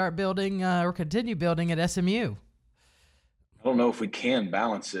 about to start building or continue building at SMU? I don't know if we can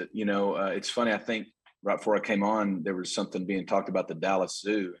balance it. It's funny. I think right before I came on, there was something being talked about the Dallas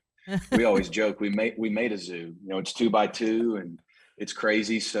Zoo. We always joke we made a zoo. It's 2 by 2 and it's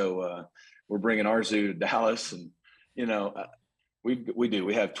crazy. So we're bringing our zoo to Dallas, and you know, we do.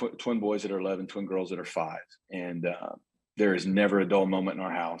 We have twin boys that are 11, twin girls that are 5. And there is never a dull moment in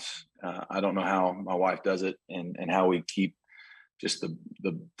our house. I don't know how my wife does it and how we keep just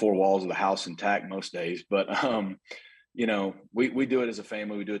the 4 walls of the house intact most days. But, you know, we do it as a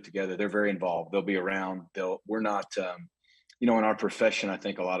family. We do it together. They're very involved. They'll be around. We're not, you know, in our profession, I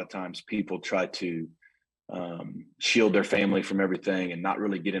think a lot of times people try to shield their family from everything and not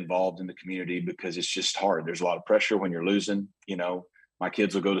really get involved in the community because it's just hard. There's a lot of pressure when you're losing. You know, my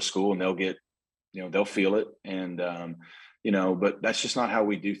kids will go to school and they'll get, you know, they'll feel it. And, you know, but that's just not how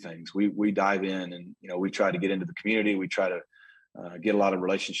we do things. We dive in and, you know, we try to get into the community. We try to get a lot of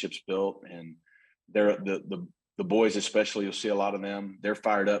relationships built, and they're the boys, especially, you'll see a lot of them. They're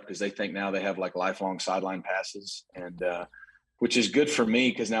fired up because they think now they have like lifelong sideline passes, and which is good for me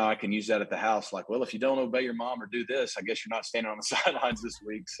because now I can use that at the house. Like, well, if you don't obey your mom or do this, I guess you're not standing on the sidelines this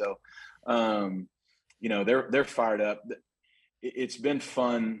week. So, you know, they're fired up. It's been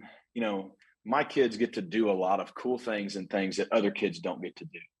fun. You know, my kids get to do a lot of cool things and things that other kids don't get to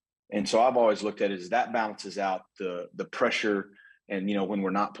do. And so I've always looked at it as that balances out the pressure. And, you know, when we're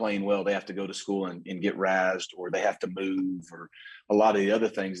not playing well, they have to go to school and get razzed, or they have to move, or a lot of the other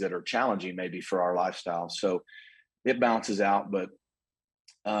things that are challenging maybe for our lifestyle. So it balances out. But,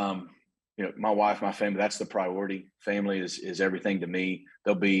 you know, my wife, my family, that's the priority. Family is everything to me.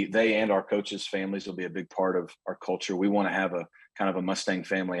 They and our coaches' families will be a big part of our culture. We want to have a kind of a Mustang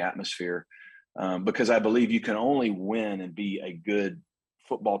family atmosphere, because I believe you can only win and be a good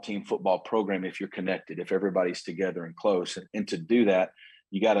football team, football program if you're connected, if everybody's together and close. And to do that,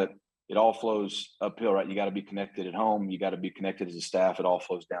 it all flows uphill, right? You got to be connected at home. You got to be connected as a staff. It all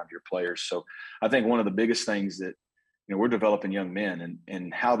flows down to your players. So I think one of the biggest things that, you know, we're developing young men,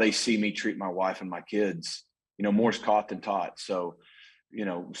 and how they see me treat my wife and my kids, you know, more's caught than taught. So, you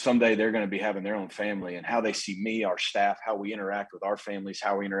know, someday they're going to be having their own family, and how they see me, our staff, how we interact with our families,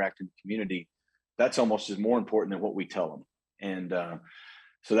 how we interact in the community, that's almost as more important than what we tell them. And,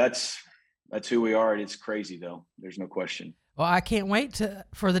 so that's who we are. It's crazy, though. There's no question. Well, I can't wait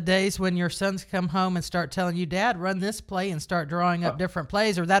for the days when your sons come home and start telling you, Dad, run this play, and start drawing up different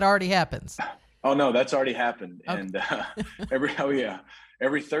plays, or that already happens. Oh, no, that's already happened. Okay. And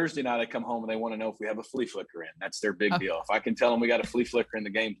every Thursday night I come home and they want to know if we have a flea flicker in. That's their big deal. If I can tell them we got a flea flicker in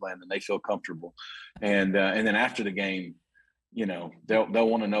the game plan, then they feel comfortable. And then after the game, you know, they'll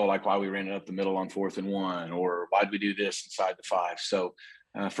want to know, like, why we ran it up the middle on 4th and 1, or why'd we do this inside the 5. So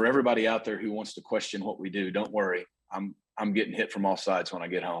for everybody out there who wants to question what we do, don't worry. I'm getting hit from all sides when I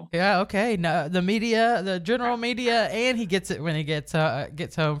get home. Yeah, okay. No, the media, the general media, and he gets it when he gets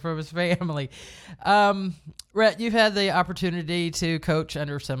home from his family. Rhett, you've had the opportunity to coach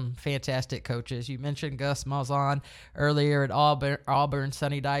under some fantastic coaches. You mentioned Gus Malzahn earlier at Auburn,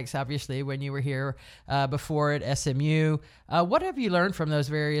 Sonny Dykes, obviously, when you were here before at SMU. What have you learned from those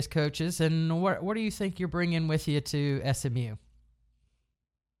various coaches, and what do you think you're bringing with you to SMU?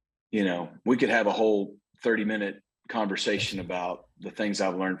 You know, we could have a whole 30-minute conversation about the things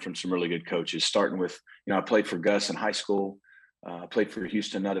I've learned from some really good coaches, starting with, you know, I played for Gus in high school. I played for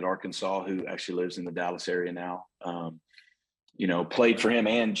Houston Nutt at Arkansas, who actually lives in the Dallas area now. You know, played for him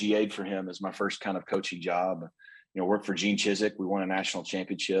and GA'd for him as my first kind of coaching job. You know, worked for Gene Chizik. We won a national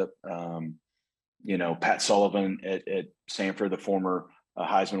championship. You know, Pat Sullivan at Sanford, the former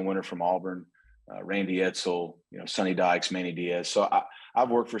Heisman winner from Auburn. Randy Edsel, you know, Sonny Dykes, Manny Diaz. So I've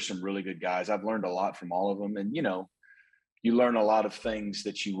worked for some really good guys. I've learned a lot from all of them. And, you know, you learn a lot of things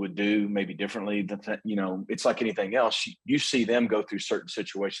that you would do maybe differently. You know, it's like anything else. You see them go through certain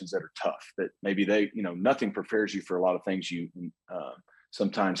situations that are tough, that maybe you know, nothing prepares you for a lot of things you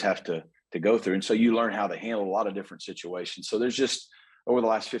sometimes have to go through. And so you learn how to handle a lot of different situations. So there's just, over the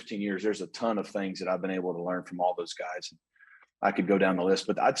last 15 years, there's a ton of things that I've been able to learn from all those guys. I could go down the list,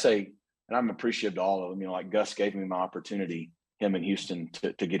 but I'd say, and I'm appreciative to all of them, you know, like Gus gave me my opportunity, him in Houston,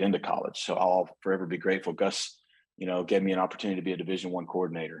 to get into college. So I'll forever be grateful. Gus, you know, gave me an opportunity to be a Division I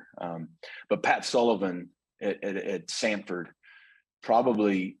coordinator. But Pat Sullivan at Sanford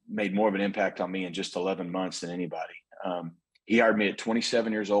probably made more of an impact on me in just 11 months than anybody. He hired me at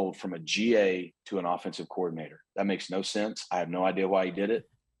 27 years old from a GA to an offensive coordinator. That makes no sense. I have no idea why he did it.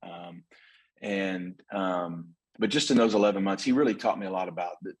 But just in those 11 months, he really taught me a lot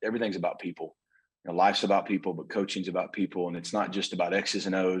about everything's about people. You know, life's about people, but coaching's about people. And it's not just about X's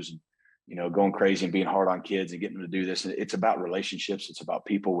and O's, and, you know, going crazy and being hard on kids and getting them to do this. It's about relationships. It's about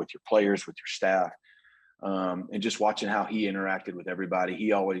people, with your players, with your staff, and just watching how he interacted with everybody.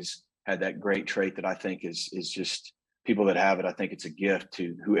 He always had that great trait that I think is just people that have it. I think it's a gift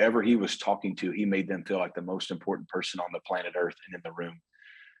to whoever he was talking to. He made them feel like the most important person on the planet Earth and in the room.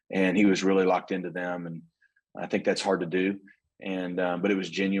 And he was really locked into them. And I think that's hard to do. And, but it was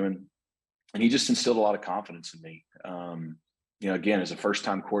genuine. And he just instilled a lot of confidence in me. Again, as a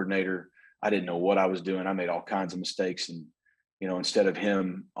first-time coordinator, I didn't know what I was doing. I made all kinds of mistakes. And, instead of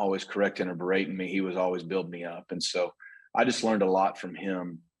him always correcting or berating me, he was always building me up. And so I just learned a lot from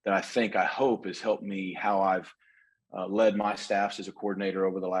him that I hope has helped me how I've led my staffs as a coordinator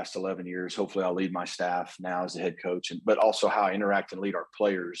over the last 11 years. Hopefully I'll lead my staff now as a head coach, but also how I interact and lead our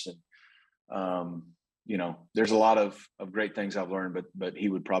players. And, there's a lot of great things I've learned, but he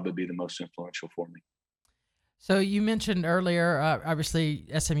would probably be the most influential for me. So you mentioned earlier, obviously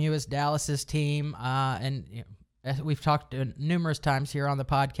SMU is Dallas's team, and we've talked numerous times here on the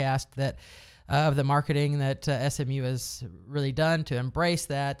podcast that of the marketing that SMU has really done to embrace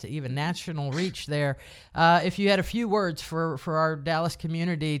that, to even national reach there. If you had a few words for our Dallas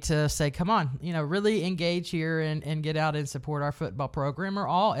community to say, come on, really engage here and get out and support our football program, or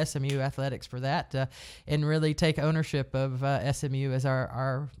all SMU athletics for that, and really take ownership of SMU as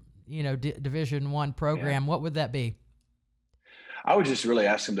our Division I program, what would that be? I would just really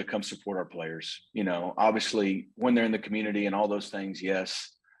ask them to come support our players. Obviously when they're in the community and all those things,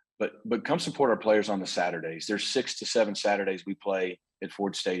 yes, but come support our players on the Saturdays. There's 6 to 7 Saturdays we play at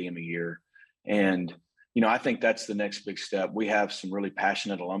Ford Stadium a year. And, I think that's the next big step. We have some really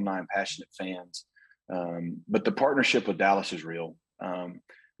passionate alumni and passionate fans. But the partnership with Dallas is real.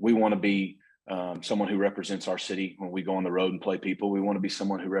 We want to be someone who represents our city when we go on the road and play people. We want to be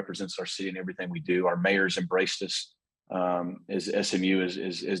someone who represents our city in everything we do. Our mayor's embraced us as SMU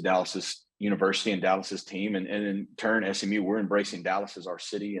is Dallas's university and Dallas's team. And in turn, SMU, we're embracing Dallas as our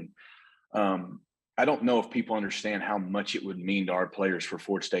city. And I don't know if people understand how much it would mean to our players for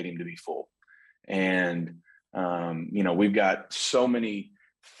Ford Stadium to be full. And, we've got so many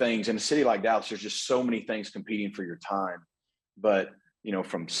things in a city like Dallas. There's just so many things competing for your time. But,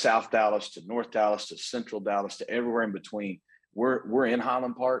 from South Dallas to North Dallas to Central Dallas to everywhere in between, we're in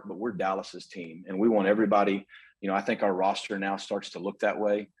Highland Park, but we're Dallas's team. And we want everybody, I think our roster now starts to look that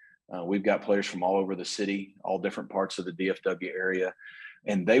way. We've got players from all over the city, all different parts of the DFW area,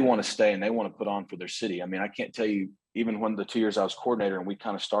 and they want to stay and they want to put on for their city. I mean, I can't tell you, even when the 2 years I was coordinator and we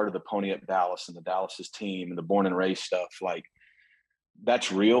kind of started the Pony Up Dallas and the Dallas's team and the born and raised stuff, like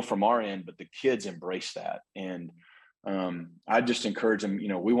that's real from our end, but the kids embrace that. And I just encourage them,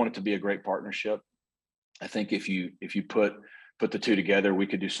 we want it to be a great partnership. I think if you put the two together, we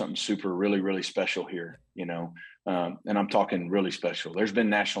could do something super, really, really special here, and I'm talking really special. There's been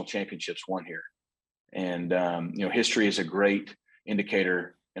national championships won here. And, history is a great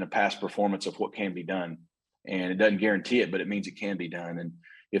indicator in a past performance of what can be done. And it doesn't guarantee it, but it means it can be done. And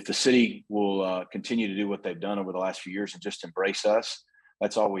if the city will continue to do what they've done over the last few years and just embrace us,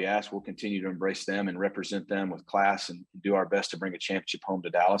 that's all we ask. We'll continue to embrace them and represent them with class and do our best to bring a championship home to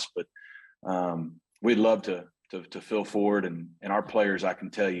Dallas. But we'd love to fill forward, and our players, I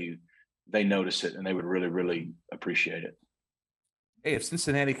can tell you, they notice it and they would really, really appreciate it. Hey, if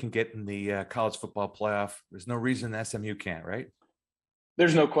Cincinnati can get in the college football playoff, there's no reason SMU can't, right?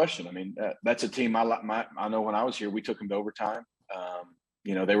 There's no question. I mean, that's a team I know when I was here, we took them to overtime.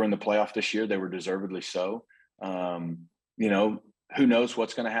 They were in the playoff this year. They were deservedly so. Who knows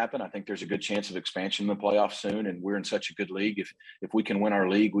what's going to happen? I think there's a good chance of expansion in the playoff soon. And we're in such a good league. If we can win our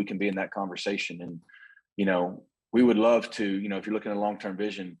league, we can be in that conversation. And, we would love to, if you're looking at a long-term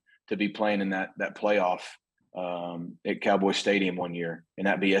vision, to be playing in that playoff at Cowboy Stadium one year, and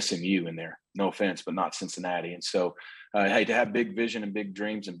that'd be SMU in there. No offense, but not Cincinnati. And so, to have big vision and big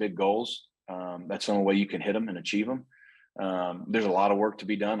dreams and big goals, that's the only way you can hit them and achieve them. There's a lot of work to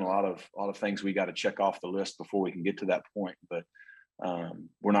be done, a lot of things we got to check off the list before we can get to that point. But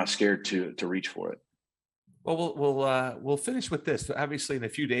we're not scared to reach for it. Well, we'll finish with this. So obviously, in a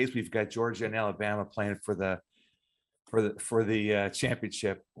few days, we've got Georgia and Alabama playing for the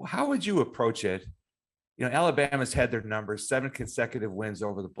championship. How would you approach it? Alabama's had their numbers, 7 consecutive wins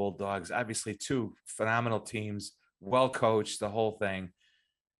over the Bulldogs. Obviously, 2 phenomenal teams, well coached, the whole thing.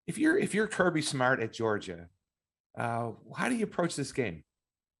 If you're Kirby Smart at Georgia, how do you approach this game?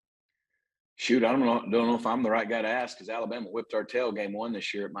 Shoot, I don't know if I'm the right guy to ask, because Alabama whipped our tail game 1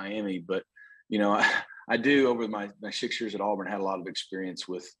 this year at Miami. But I do, over my 6 years at Auburn, had a lot of experience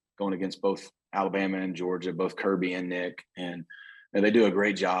with going against both Alabama and Georgia, both Kirby and Nick, and they do a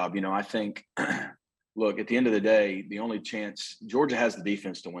great job. I think, look, at the end of the day, the only chance Georgia has the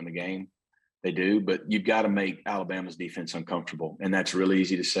defense to win the game. They do, but you've got to make Alabama's defense uncomfortable, and that's really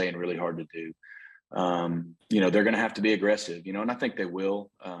easy to say and really hard to do. They're going to have to be aggressive, and I think they will.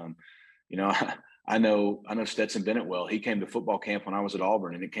 I know Stetson Bennett well. He came to football camp when I was at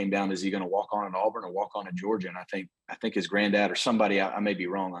Auburn, and it came down, is he going to walk on at Auburn or walk on at Georgia? And I think his granddad or somebody, I may be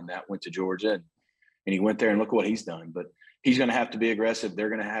wrong on that, went to Georgia. and he went there and look what he's done. But he's going to have to be aggressive. They're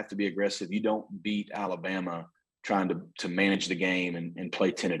going to have to be aggressive. You don't beat Alabama trying to manage the game and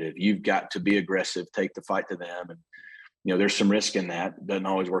play tentative. You've got to be aggressive, take the fight to them. And, there's some risk in that. It doesn't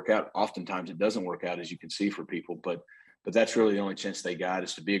always work out. Oftentimes it doesn't work out, as you can see, for people. But that's really the only chance they got,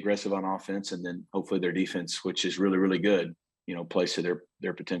 is to be aggressive on offense, and then hopefully their defense, which is really, really good, plays to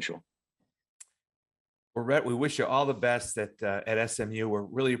their potential. Well, Rhett, we wish you all the best at SMU. We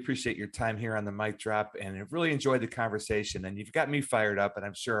really appreciate your time here on the Mic Drop, and have really enjoyed the conversation. And you've got me fired up, and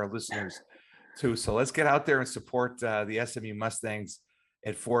I'm sure our listeners too. So let's get out there and support the SMU Mustangs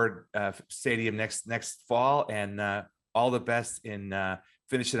at Ford Stadium next fall. And all the best in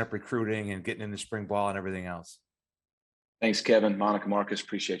finishing up recruiting and getting into spring ball and everything else. Thanks, Kevin, Monica, Marcus.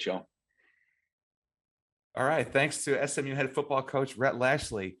 Appreciate y'all. All right. Thanks to SMU head football coach Rhett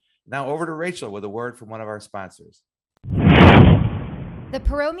Lashlee. Now over to Rachel with a word from one of our sponsors. The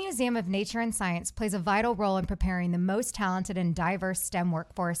Perot Museum of Nature and Science plays a vital role in preparing the most talented and diverse STEM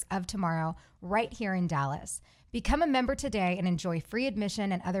workforce of tomorrow right here in Dallas. Become a member today and enjoy free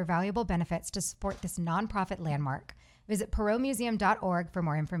admission and other valuable benefits to support this nonprofit landmark. Visit perotmuseum.org for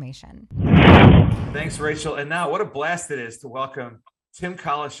more information. Thanks, Rachel. And now what a blast it is to welcome Tim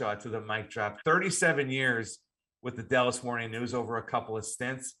Cowlishaw to the Mic Drop. 37 years with the Dallas Morning News, over a couple of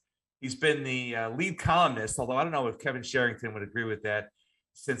stints. He's been the lead columnist, although I don't know if Kevin Sherrington would agree with that,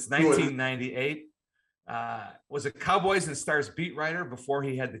 since 1998. Was a Cowboys and Stars beat writer before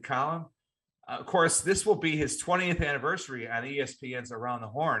he had the column. Of course, this will be his 20th anniversary on ESPN's Around the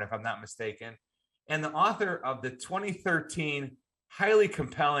Horn, if I'm not mistaken, and the author of the 2013 highly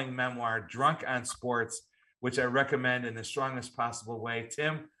compelling memoir, Drunk on Sports, which I recommend in the strongest possible way.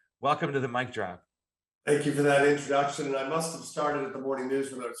 Tim, welcome to the Mic Drop. Thank you for that introduction. And I must have started at the Morning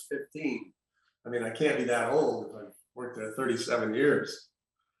News when I was 15. I mean, I can't be that old if I've worked there 37 years.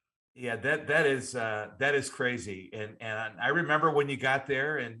 Yeah, that is crazy. And I remember when you got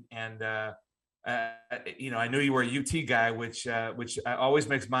there, and I knew you were a UT guy, which always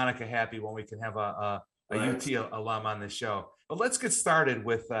makes Monica happy when we can have a UT alum on the show. But let's get started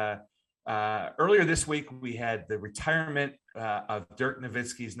with earlier this week, we had the retirement of Dirk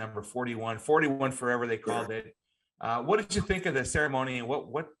Nowitzki's number 41 forever, they called it. What did you think of the ceremony, and what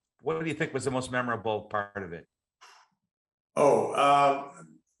do you think was the most memorable part of it?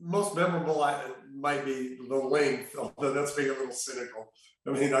 Most memorable might be the length, although that's being a little cynical.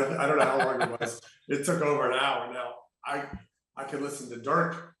 I mean, I don't know how long it was. It took over an hour. Now, I could listen to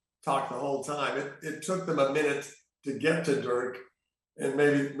Dirk talk the whole time. It took them a minute to get to Dirk, and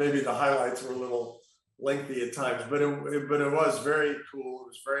maybe the highlights were a little lengthy at times, but it was very cool. It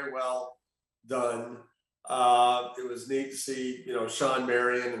was very well done. It was neat to see, Sean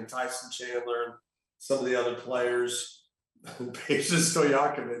Marion and Tyson Chandler and some of the other players. Peja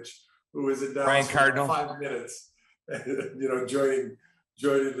Stojakovic, who was at Dallas for 5 minutes, joining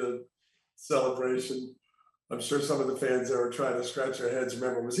the celebration. I'm sure some of the fans there were trying to scratch their heads.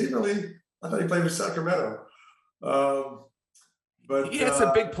 Remember, was he really? I thought he played for Sacramento. But he had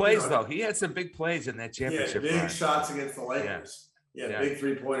some big plays, though. He had some big plays in that championship. Yeah, big shots against the Lakers. Yeah, big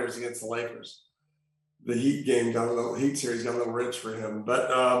 3-pointers against the Lakers. The Heat series got a little rich for him.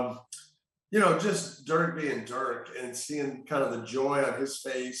 But, just Dirk being Dirk and seeing kind of the joy on his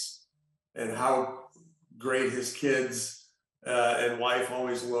face and how great his kids and wife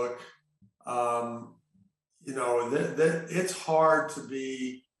always look. It's hard to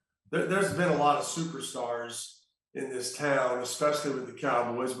be – there's been a lot of superstars in this town, especially with the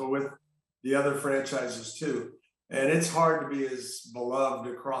Cowboys, but with the other franchises too. And it's hard to be as beloved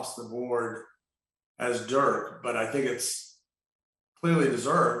across the board as Dirk, but I think it's clearly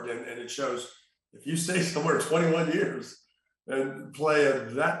deserved. And it shows if you stay somewhere 21 years and play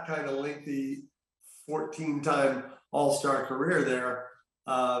that kind of lengthy 14-time All-Star career there,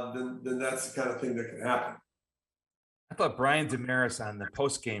 then that's the kind of thing that can happen. I thought Brian Damaris on the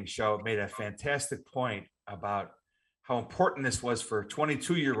post-game show made a fantastic point about how important this was for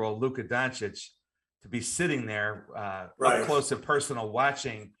 22-year-old Luka Doncic to be sitting there up close and personal,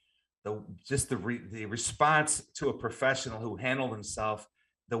 watching the response to a professional who handled himself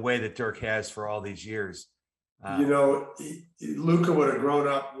the way that Dirk has for all these years. Luka would have grown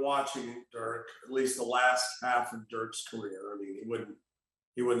up watching Dirk, at least the last half of Dirk's career. I mean,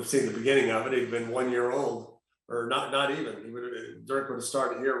 he wouldn't have seen the beginning of it. He'd been 1 year old, or not even. Dirk would have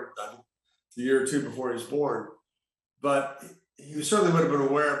started here a year or two before he was born. But he certainly would have been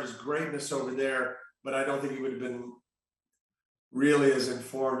aware of his greatness over there, but I don't think he would have been really as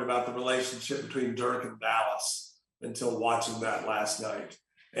informed about the relationship between Dirk and Dallas until watching that last night.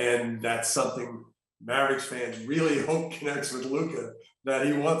 And that's something Mavericks fans really hope connects with Luka, that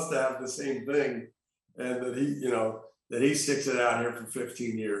he wants to have the same thing and that he sticks it out here for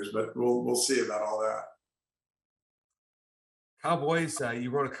 15 years. But we'll see about all that. Cowboys, you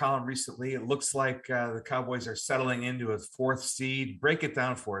wrote a column recently. It looks like the Cowboys are settling into a 4th seed. Break it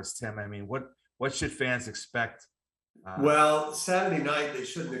down for us, Tim. I mean, what should fans expect? Well, Saturday night, they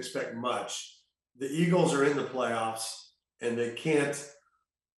shouldn't expect much. The Eagles are in the playoffs, and they can't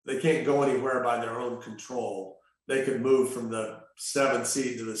go anywhere by their own control. They could move from the 7th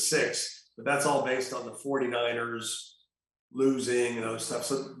seed to the 6th, but that's all based on the 49ers losing and other stuff.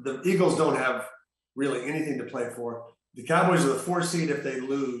 So the Eagles don't have really anything to play for. The Cowboys are the 4th seed if they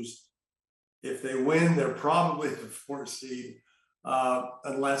lose. If they win, they're probably the 4th seed,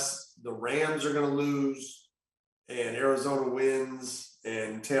 unless the Rams are going to lose and Arizona wins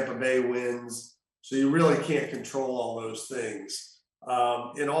and Tampa Bay wins. So you really can't control all those things.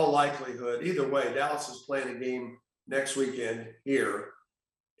 In all likelihood, either way, Dallas is playing a game next weekend here.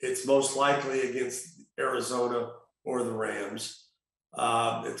 It's most likely against Arizona or the Rams.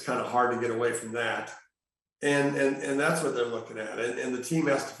 It's kind of hard to get away from that. And that's what they're looking at. And the team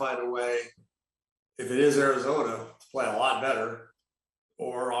has to find a way, if it is Arizona, to play a lot better.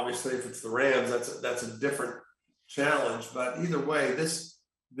 Or obviously if it's the Rams, that's a different challenge. But either way, this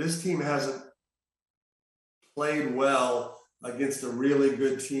team hasn't played well against a really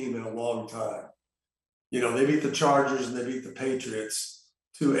good team in a long time. They beat the Chargers and they beat the Patriots,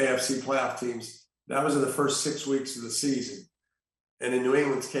 2 AFC playoff teams. That was in the first 6 weeks of the season. And in New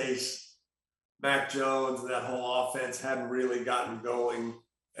England's case, Mac Jones and that whole offense hadn't really gotten going.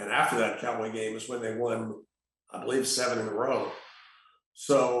 And after that Cowboy game is when they won, I believe, 7 in a row.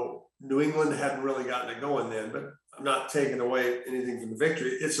 So New England hadn't really gotten it going then, but I'm not taking away anything from the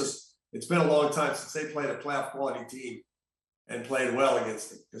victory. It's been a long time since they played a playoff quality team and played well against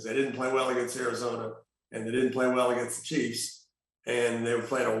them, because they didn't play well against Arizona and they didn't play well against the Chiefs. And they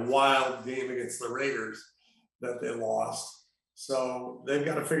played a wild game against the Raiders that they lost. So they've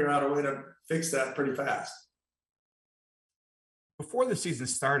got to figure out a way to fix that pretty fast. Before the season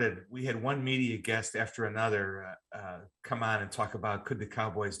started, we had one media guest after another come on and talk about, could the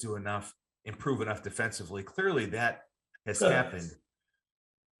Cowboys do enough, improve enough defensively? Clearly that has happened.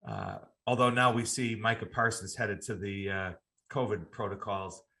 Although now we see Micah Parsons headed to the COVID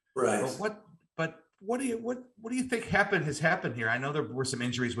protocols. Right. But what do you think has happened here? I know there were some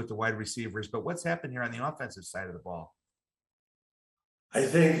injuries with the wide receivers, but what's happened here on the offensive side of the ball? I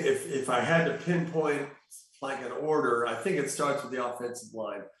think if I had to pinpoint like an order, I think it starts with the offensive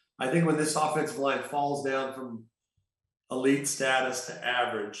line. I think when this offensive line falls down from elite status to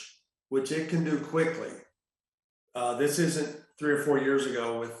average, which it can do quickly, this isn't 3 or 4 years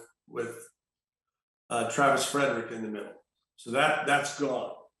ago with Travis Frederick in the middle. So that's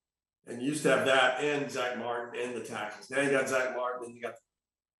gone. And you used to have that and Zach Martin and the tackles. Now you got Zach Martin and you got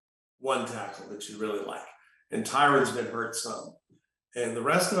one tackle that you really like. And Tyron's been hurt some. And the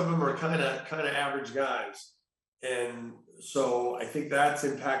rest of them are kind of average guys. And so I think that's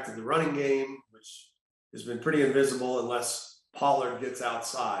impacted the running game, which has been pretty invisible unless Pollard gets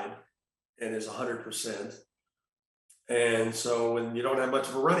outside and is 100%. And so when you don't have much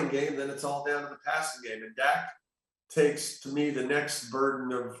of a running game, then it's all down to the passing game. And Dak takes, to me, the next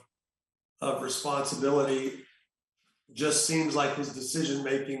burden of responsibility. Just seems like his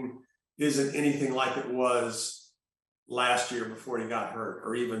decision-making isn't anything like it was last year before he got hurt,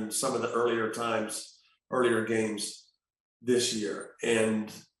 or even some of the earlier games this year. And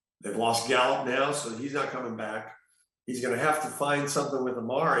they've lost Gallup now, so he's not coming back. He's going to have to find something with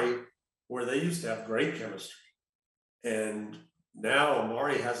Amari where they used to have great chemistry. And now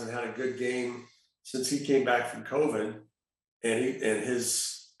Amari hasn't had a good game since he came back from COVID, and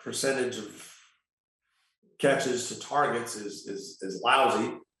his percentage of catches to targets is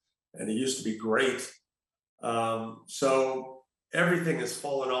lousy, and he used to be great. So everything has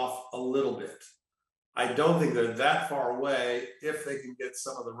fallen off a little bit. I don't think they're that far away if they can get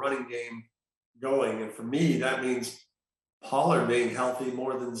some of the running game going. And for me, that means Pollard being healthy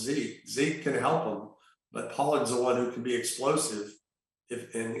more than Zeke. Zeke can help him, but Pollard's the one who can be explosive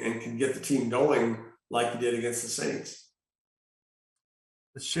and can get the team going like he did against the Saints.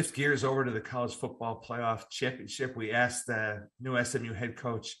 Let's shift gears over to the college football playoff championship. We asked the new SMU head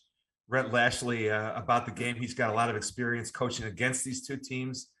coach, Rhett Lashlee, about the game. He's got a lot of experience coaching against these two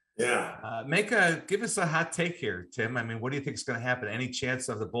teams. Yeah. Give us a hot take here, Tim. I mean, what do you think is going to happen? Any chance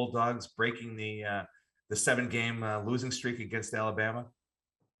of the Bulldogs breaking the 7-game losing streak against Alabama?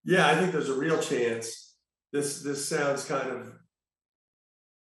 Yeah, I think there's a real chance. This sounds kind of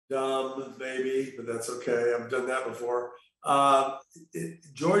dumb, maybe, but that's okay. I've done that before.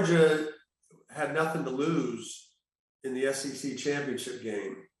 Georgia had nothing to lose in the SEC championship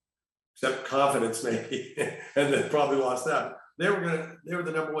game. except confidence maybe, and they probably lost that. They were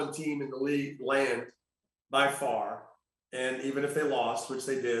the number one team in the league land by far. And even if they lost, which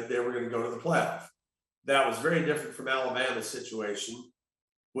they did, they were going to go to the playoff. That was very different from Alabama's situation,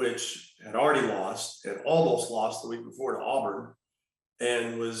 which had already lost and almost lost the week before to Auburn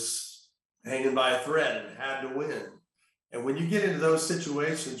and was hanging by a thread and had to win. And when you get into those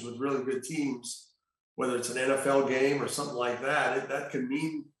situations with really good teams, whether it's an NFL game or something like that, that can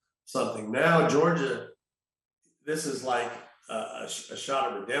mean something. Now, Georgia, this is like a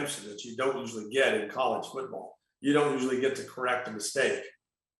shot of redemption that you don't usually get in college football. You don't usually get to correct a mistake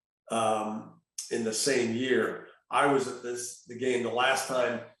in the same year. I was at the game the last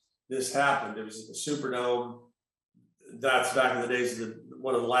time this happened. It was at the Superdome. That's back in the days of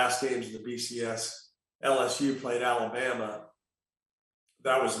one of the last games of the BCS. LSU played Alabama.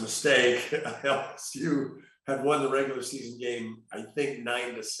 That was a mistake. LSU had won the regular season game, I think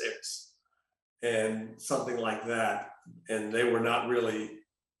 9-6 and something like that. And they were not really,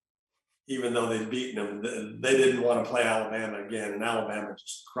 even though they'd beaten them, they didn't want to play Alabama again, and Alabama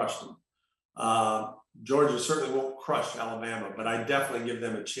just crushed them. Georgia certainly won't crush Alabama, but I definitely give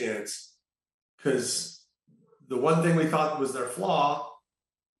them a chance, because the one thing we thought was their flaw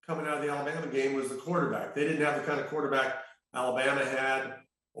coming out of the Alabama game was the quarterback. They didn't have the kind of quarterback Alabama had,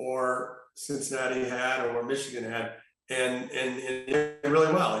 or Cincinnati had, or Michigan had, and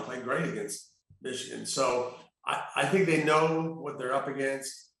really well. They played great against Michigan. So I think they know what they're up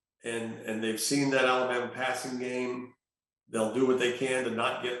against, and they've seen that Alabama passing game. They'll do what they can to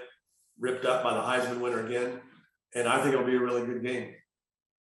not get ripped up by the Heisman winner again. And I think it'll be a really good game.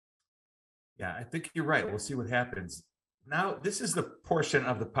 Yeah, I think you're right. We'll see what happens. Now, this is the portion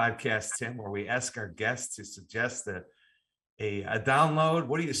of the podcast, Tim, where we ask our guests to suggest a download.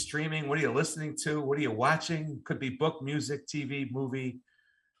 What are you streaming? What are you listening to? What are you watching? Could be book, music, TV, movie,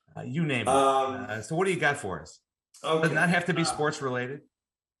 you name it. So what do you got for us? Okay. Does not have to be sports related.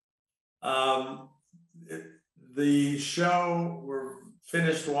 The show, we're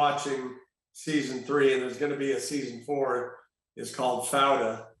finished watching season 3, and there's going to be a season 4. It's called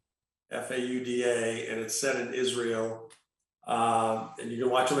Fauda, F-A-U-D-A, and it's set in Israel. And you can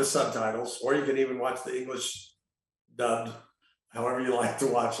watch it with subtitles, or you can even watch the English dubbed, however you like to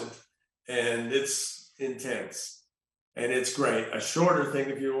watch it. And it's intense, and it's great. A shorter thing,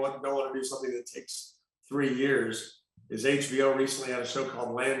 if you don't want to do something that takes 3 years, is HBO recently had a show called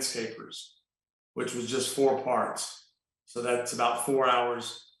Landscapers, which was just 4 parts. So that's about 4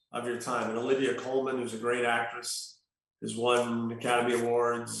 hours of your time. And Olivia Colman, who's a great actress, has won Academy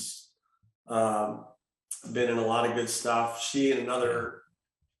Awards, been in a lot of good stuff. She and another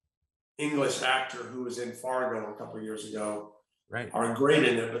English actor who was in Fargo a couple of years ago are great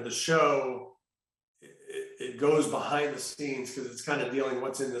in it. But the show, it goes behind the scenes, because it's kind of dealing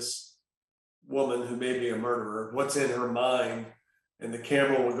what's in this woman who may be a murderer, what's in her mind, and the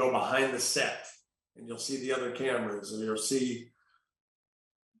camera will go behind the set, and you'll see the other cameras, and you'll see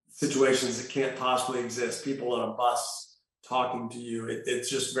situations that can't possibly exist, people on a bus talking to you. It's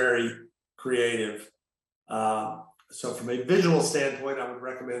just very creative. So from a visual standpoint, I would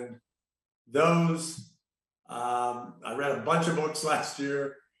recommend those. I read a bunch of books last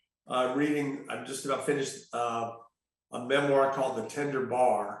year. I've just about finished a memoir called The Tender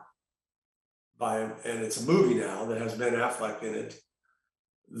Bar, and it's a movie now that has Ben Affleck in it,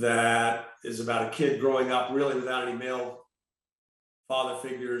 that is about a kid growing up really without any male father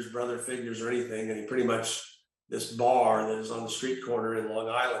figures, brother figures, or anything. And he pretty much, this bar that is on the street corner in Long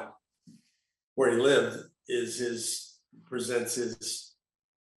Island where he lived presents his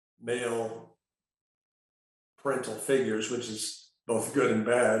male parental figures, which is both good and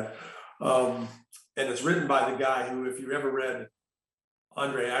bad. And it's written by the guy who, if you ever read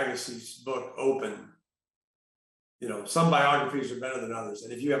Andre Agassi's book, Open, some biographies are better than others.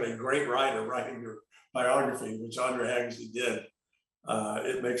 And if you have a great writer writing your biography, which Andre Agassi did,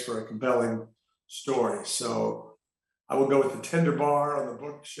 it makes for a compelling story. So I will go with The Tender Bar on the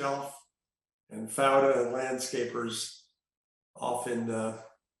bookshelf, and Fauda and Landscapers off in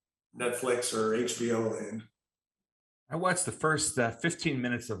Netflix or HBO land. I watched the first 15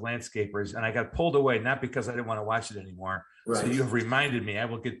 minutes of Landscapers, and I got pulled away, not because I didn't want to watch it anymore. Right. So you have reminded me. I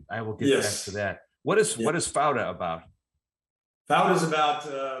will get back to that. What is Fauda about? Fauda is about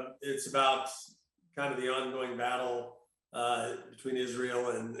it's about kind of the ongoing battle between Israel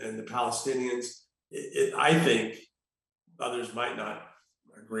and the Palestinians. I think others might not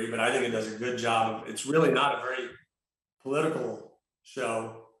agree, but I think it does a good job. It's really not a very political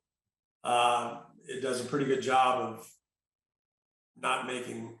show. It does a pretty good job of not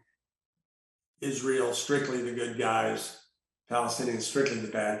making Israel strictly the good guys, Palestinians strictly the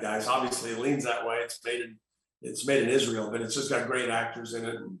bad guys. Obviously, it leans that way. It's made in Israel, but it's just got great actors in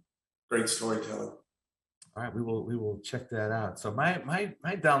it and great storytelling. All right, we will check that out. So my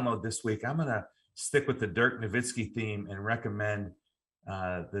download this week, I'm gonna stick with the Dirk Nowitzki theme and recommend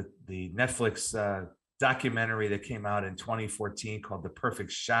the Netflix documentary that came out in 2014 called The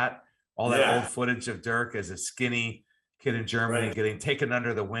Perfect Shot. All that old footage of Dirk as a skinny kid in Germany getting taken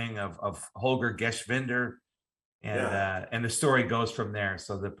under the wing of Holger Geschwinder, and the story goes from there.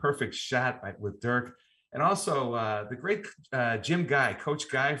 So The Perfect Shot with Dirk, and also the great Jim Guy,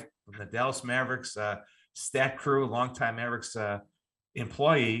 Coach Guy from the Dallas Mavericks stat crew, longtime Mavericks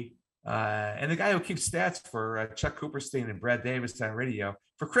employee, and the guy who keeps stats for Chuck Cooperstein and Brad Davis on radio.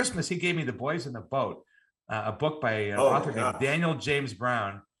 For Christmas, he gave me The Boys in the Boat, a book by an author named Daniel James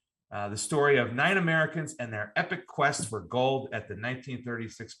Brown, the story of 9 Americans and their epic quest for gold at the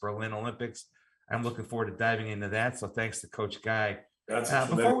 1936 Berlin Olympics. I'm looking forward to diving into that. So thanks to Coach Guy.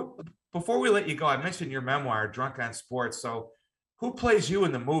 Before we let you go, I mentioned your memoir, Drunk on Sports. So who plays you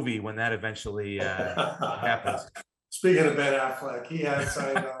in the movie when that eventually happens? Speaking of Ben Affleck, he has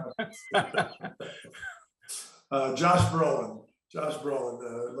signed on. Josh Brolin. Josh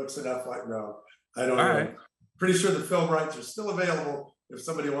Brolin looks at Affleck now. I don't know. Right. Pretty sure the film rights are still available if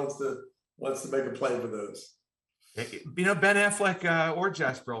somebody wants to make a play for those. You know, Ben Affleck or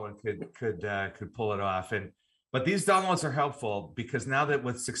Josh Brolin could pull it off. But these downloads are helpful because now that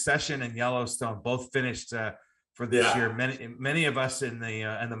with Succession and Yellowstone both finished for this year, many of us in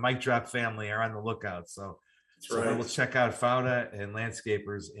the Mic Drop family are on the lookout. So we'll check out Fauda and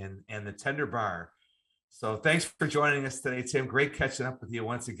Landscapers and the Tender Bar. So thanks for joining us today, Tim. Great catching up with you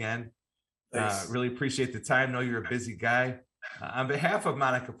once again. Really appreciate the time. Know you're a busy guy. On behalf of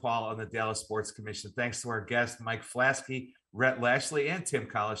Monica Paul and the Dallas Sports Commission, thanks to our guests, Mike Flaskey, Rhett Lashlee, and Tim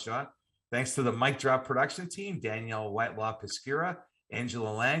Cowlishaw. Thanks to the Mic Drop production team, Danielle Whitelaw-Piscura,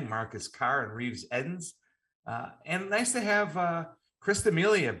 Angela Lang, Marcus Carr, and Reeves Edens. And nice to have Chris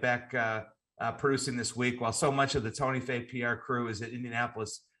D'Amelia back producing this week while so much of the Tony Fay PR crew is at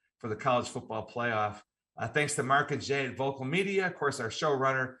Indianapolis for the college football playoff. Thanks to Mark and Jay at Vocal Media, of course, our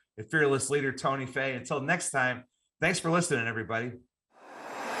showrunner and fearless leader, Tony Fay. Until next time, thanks for listening, everybody.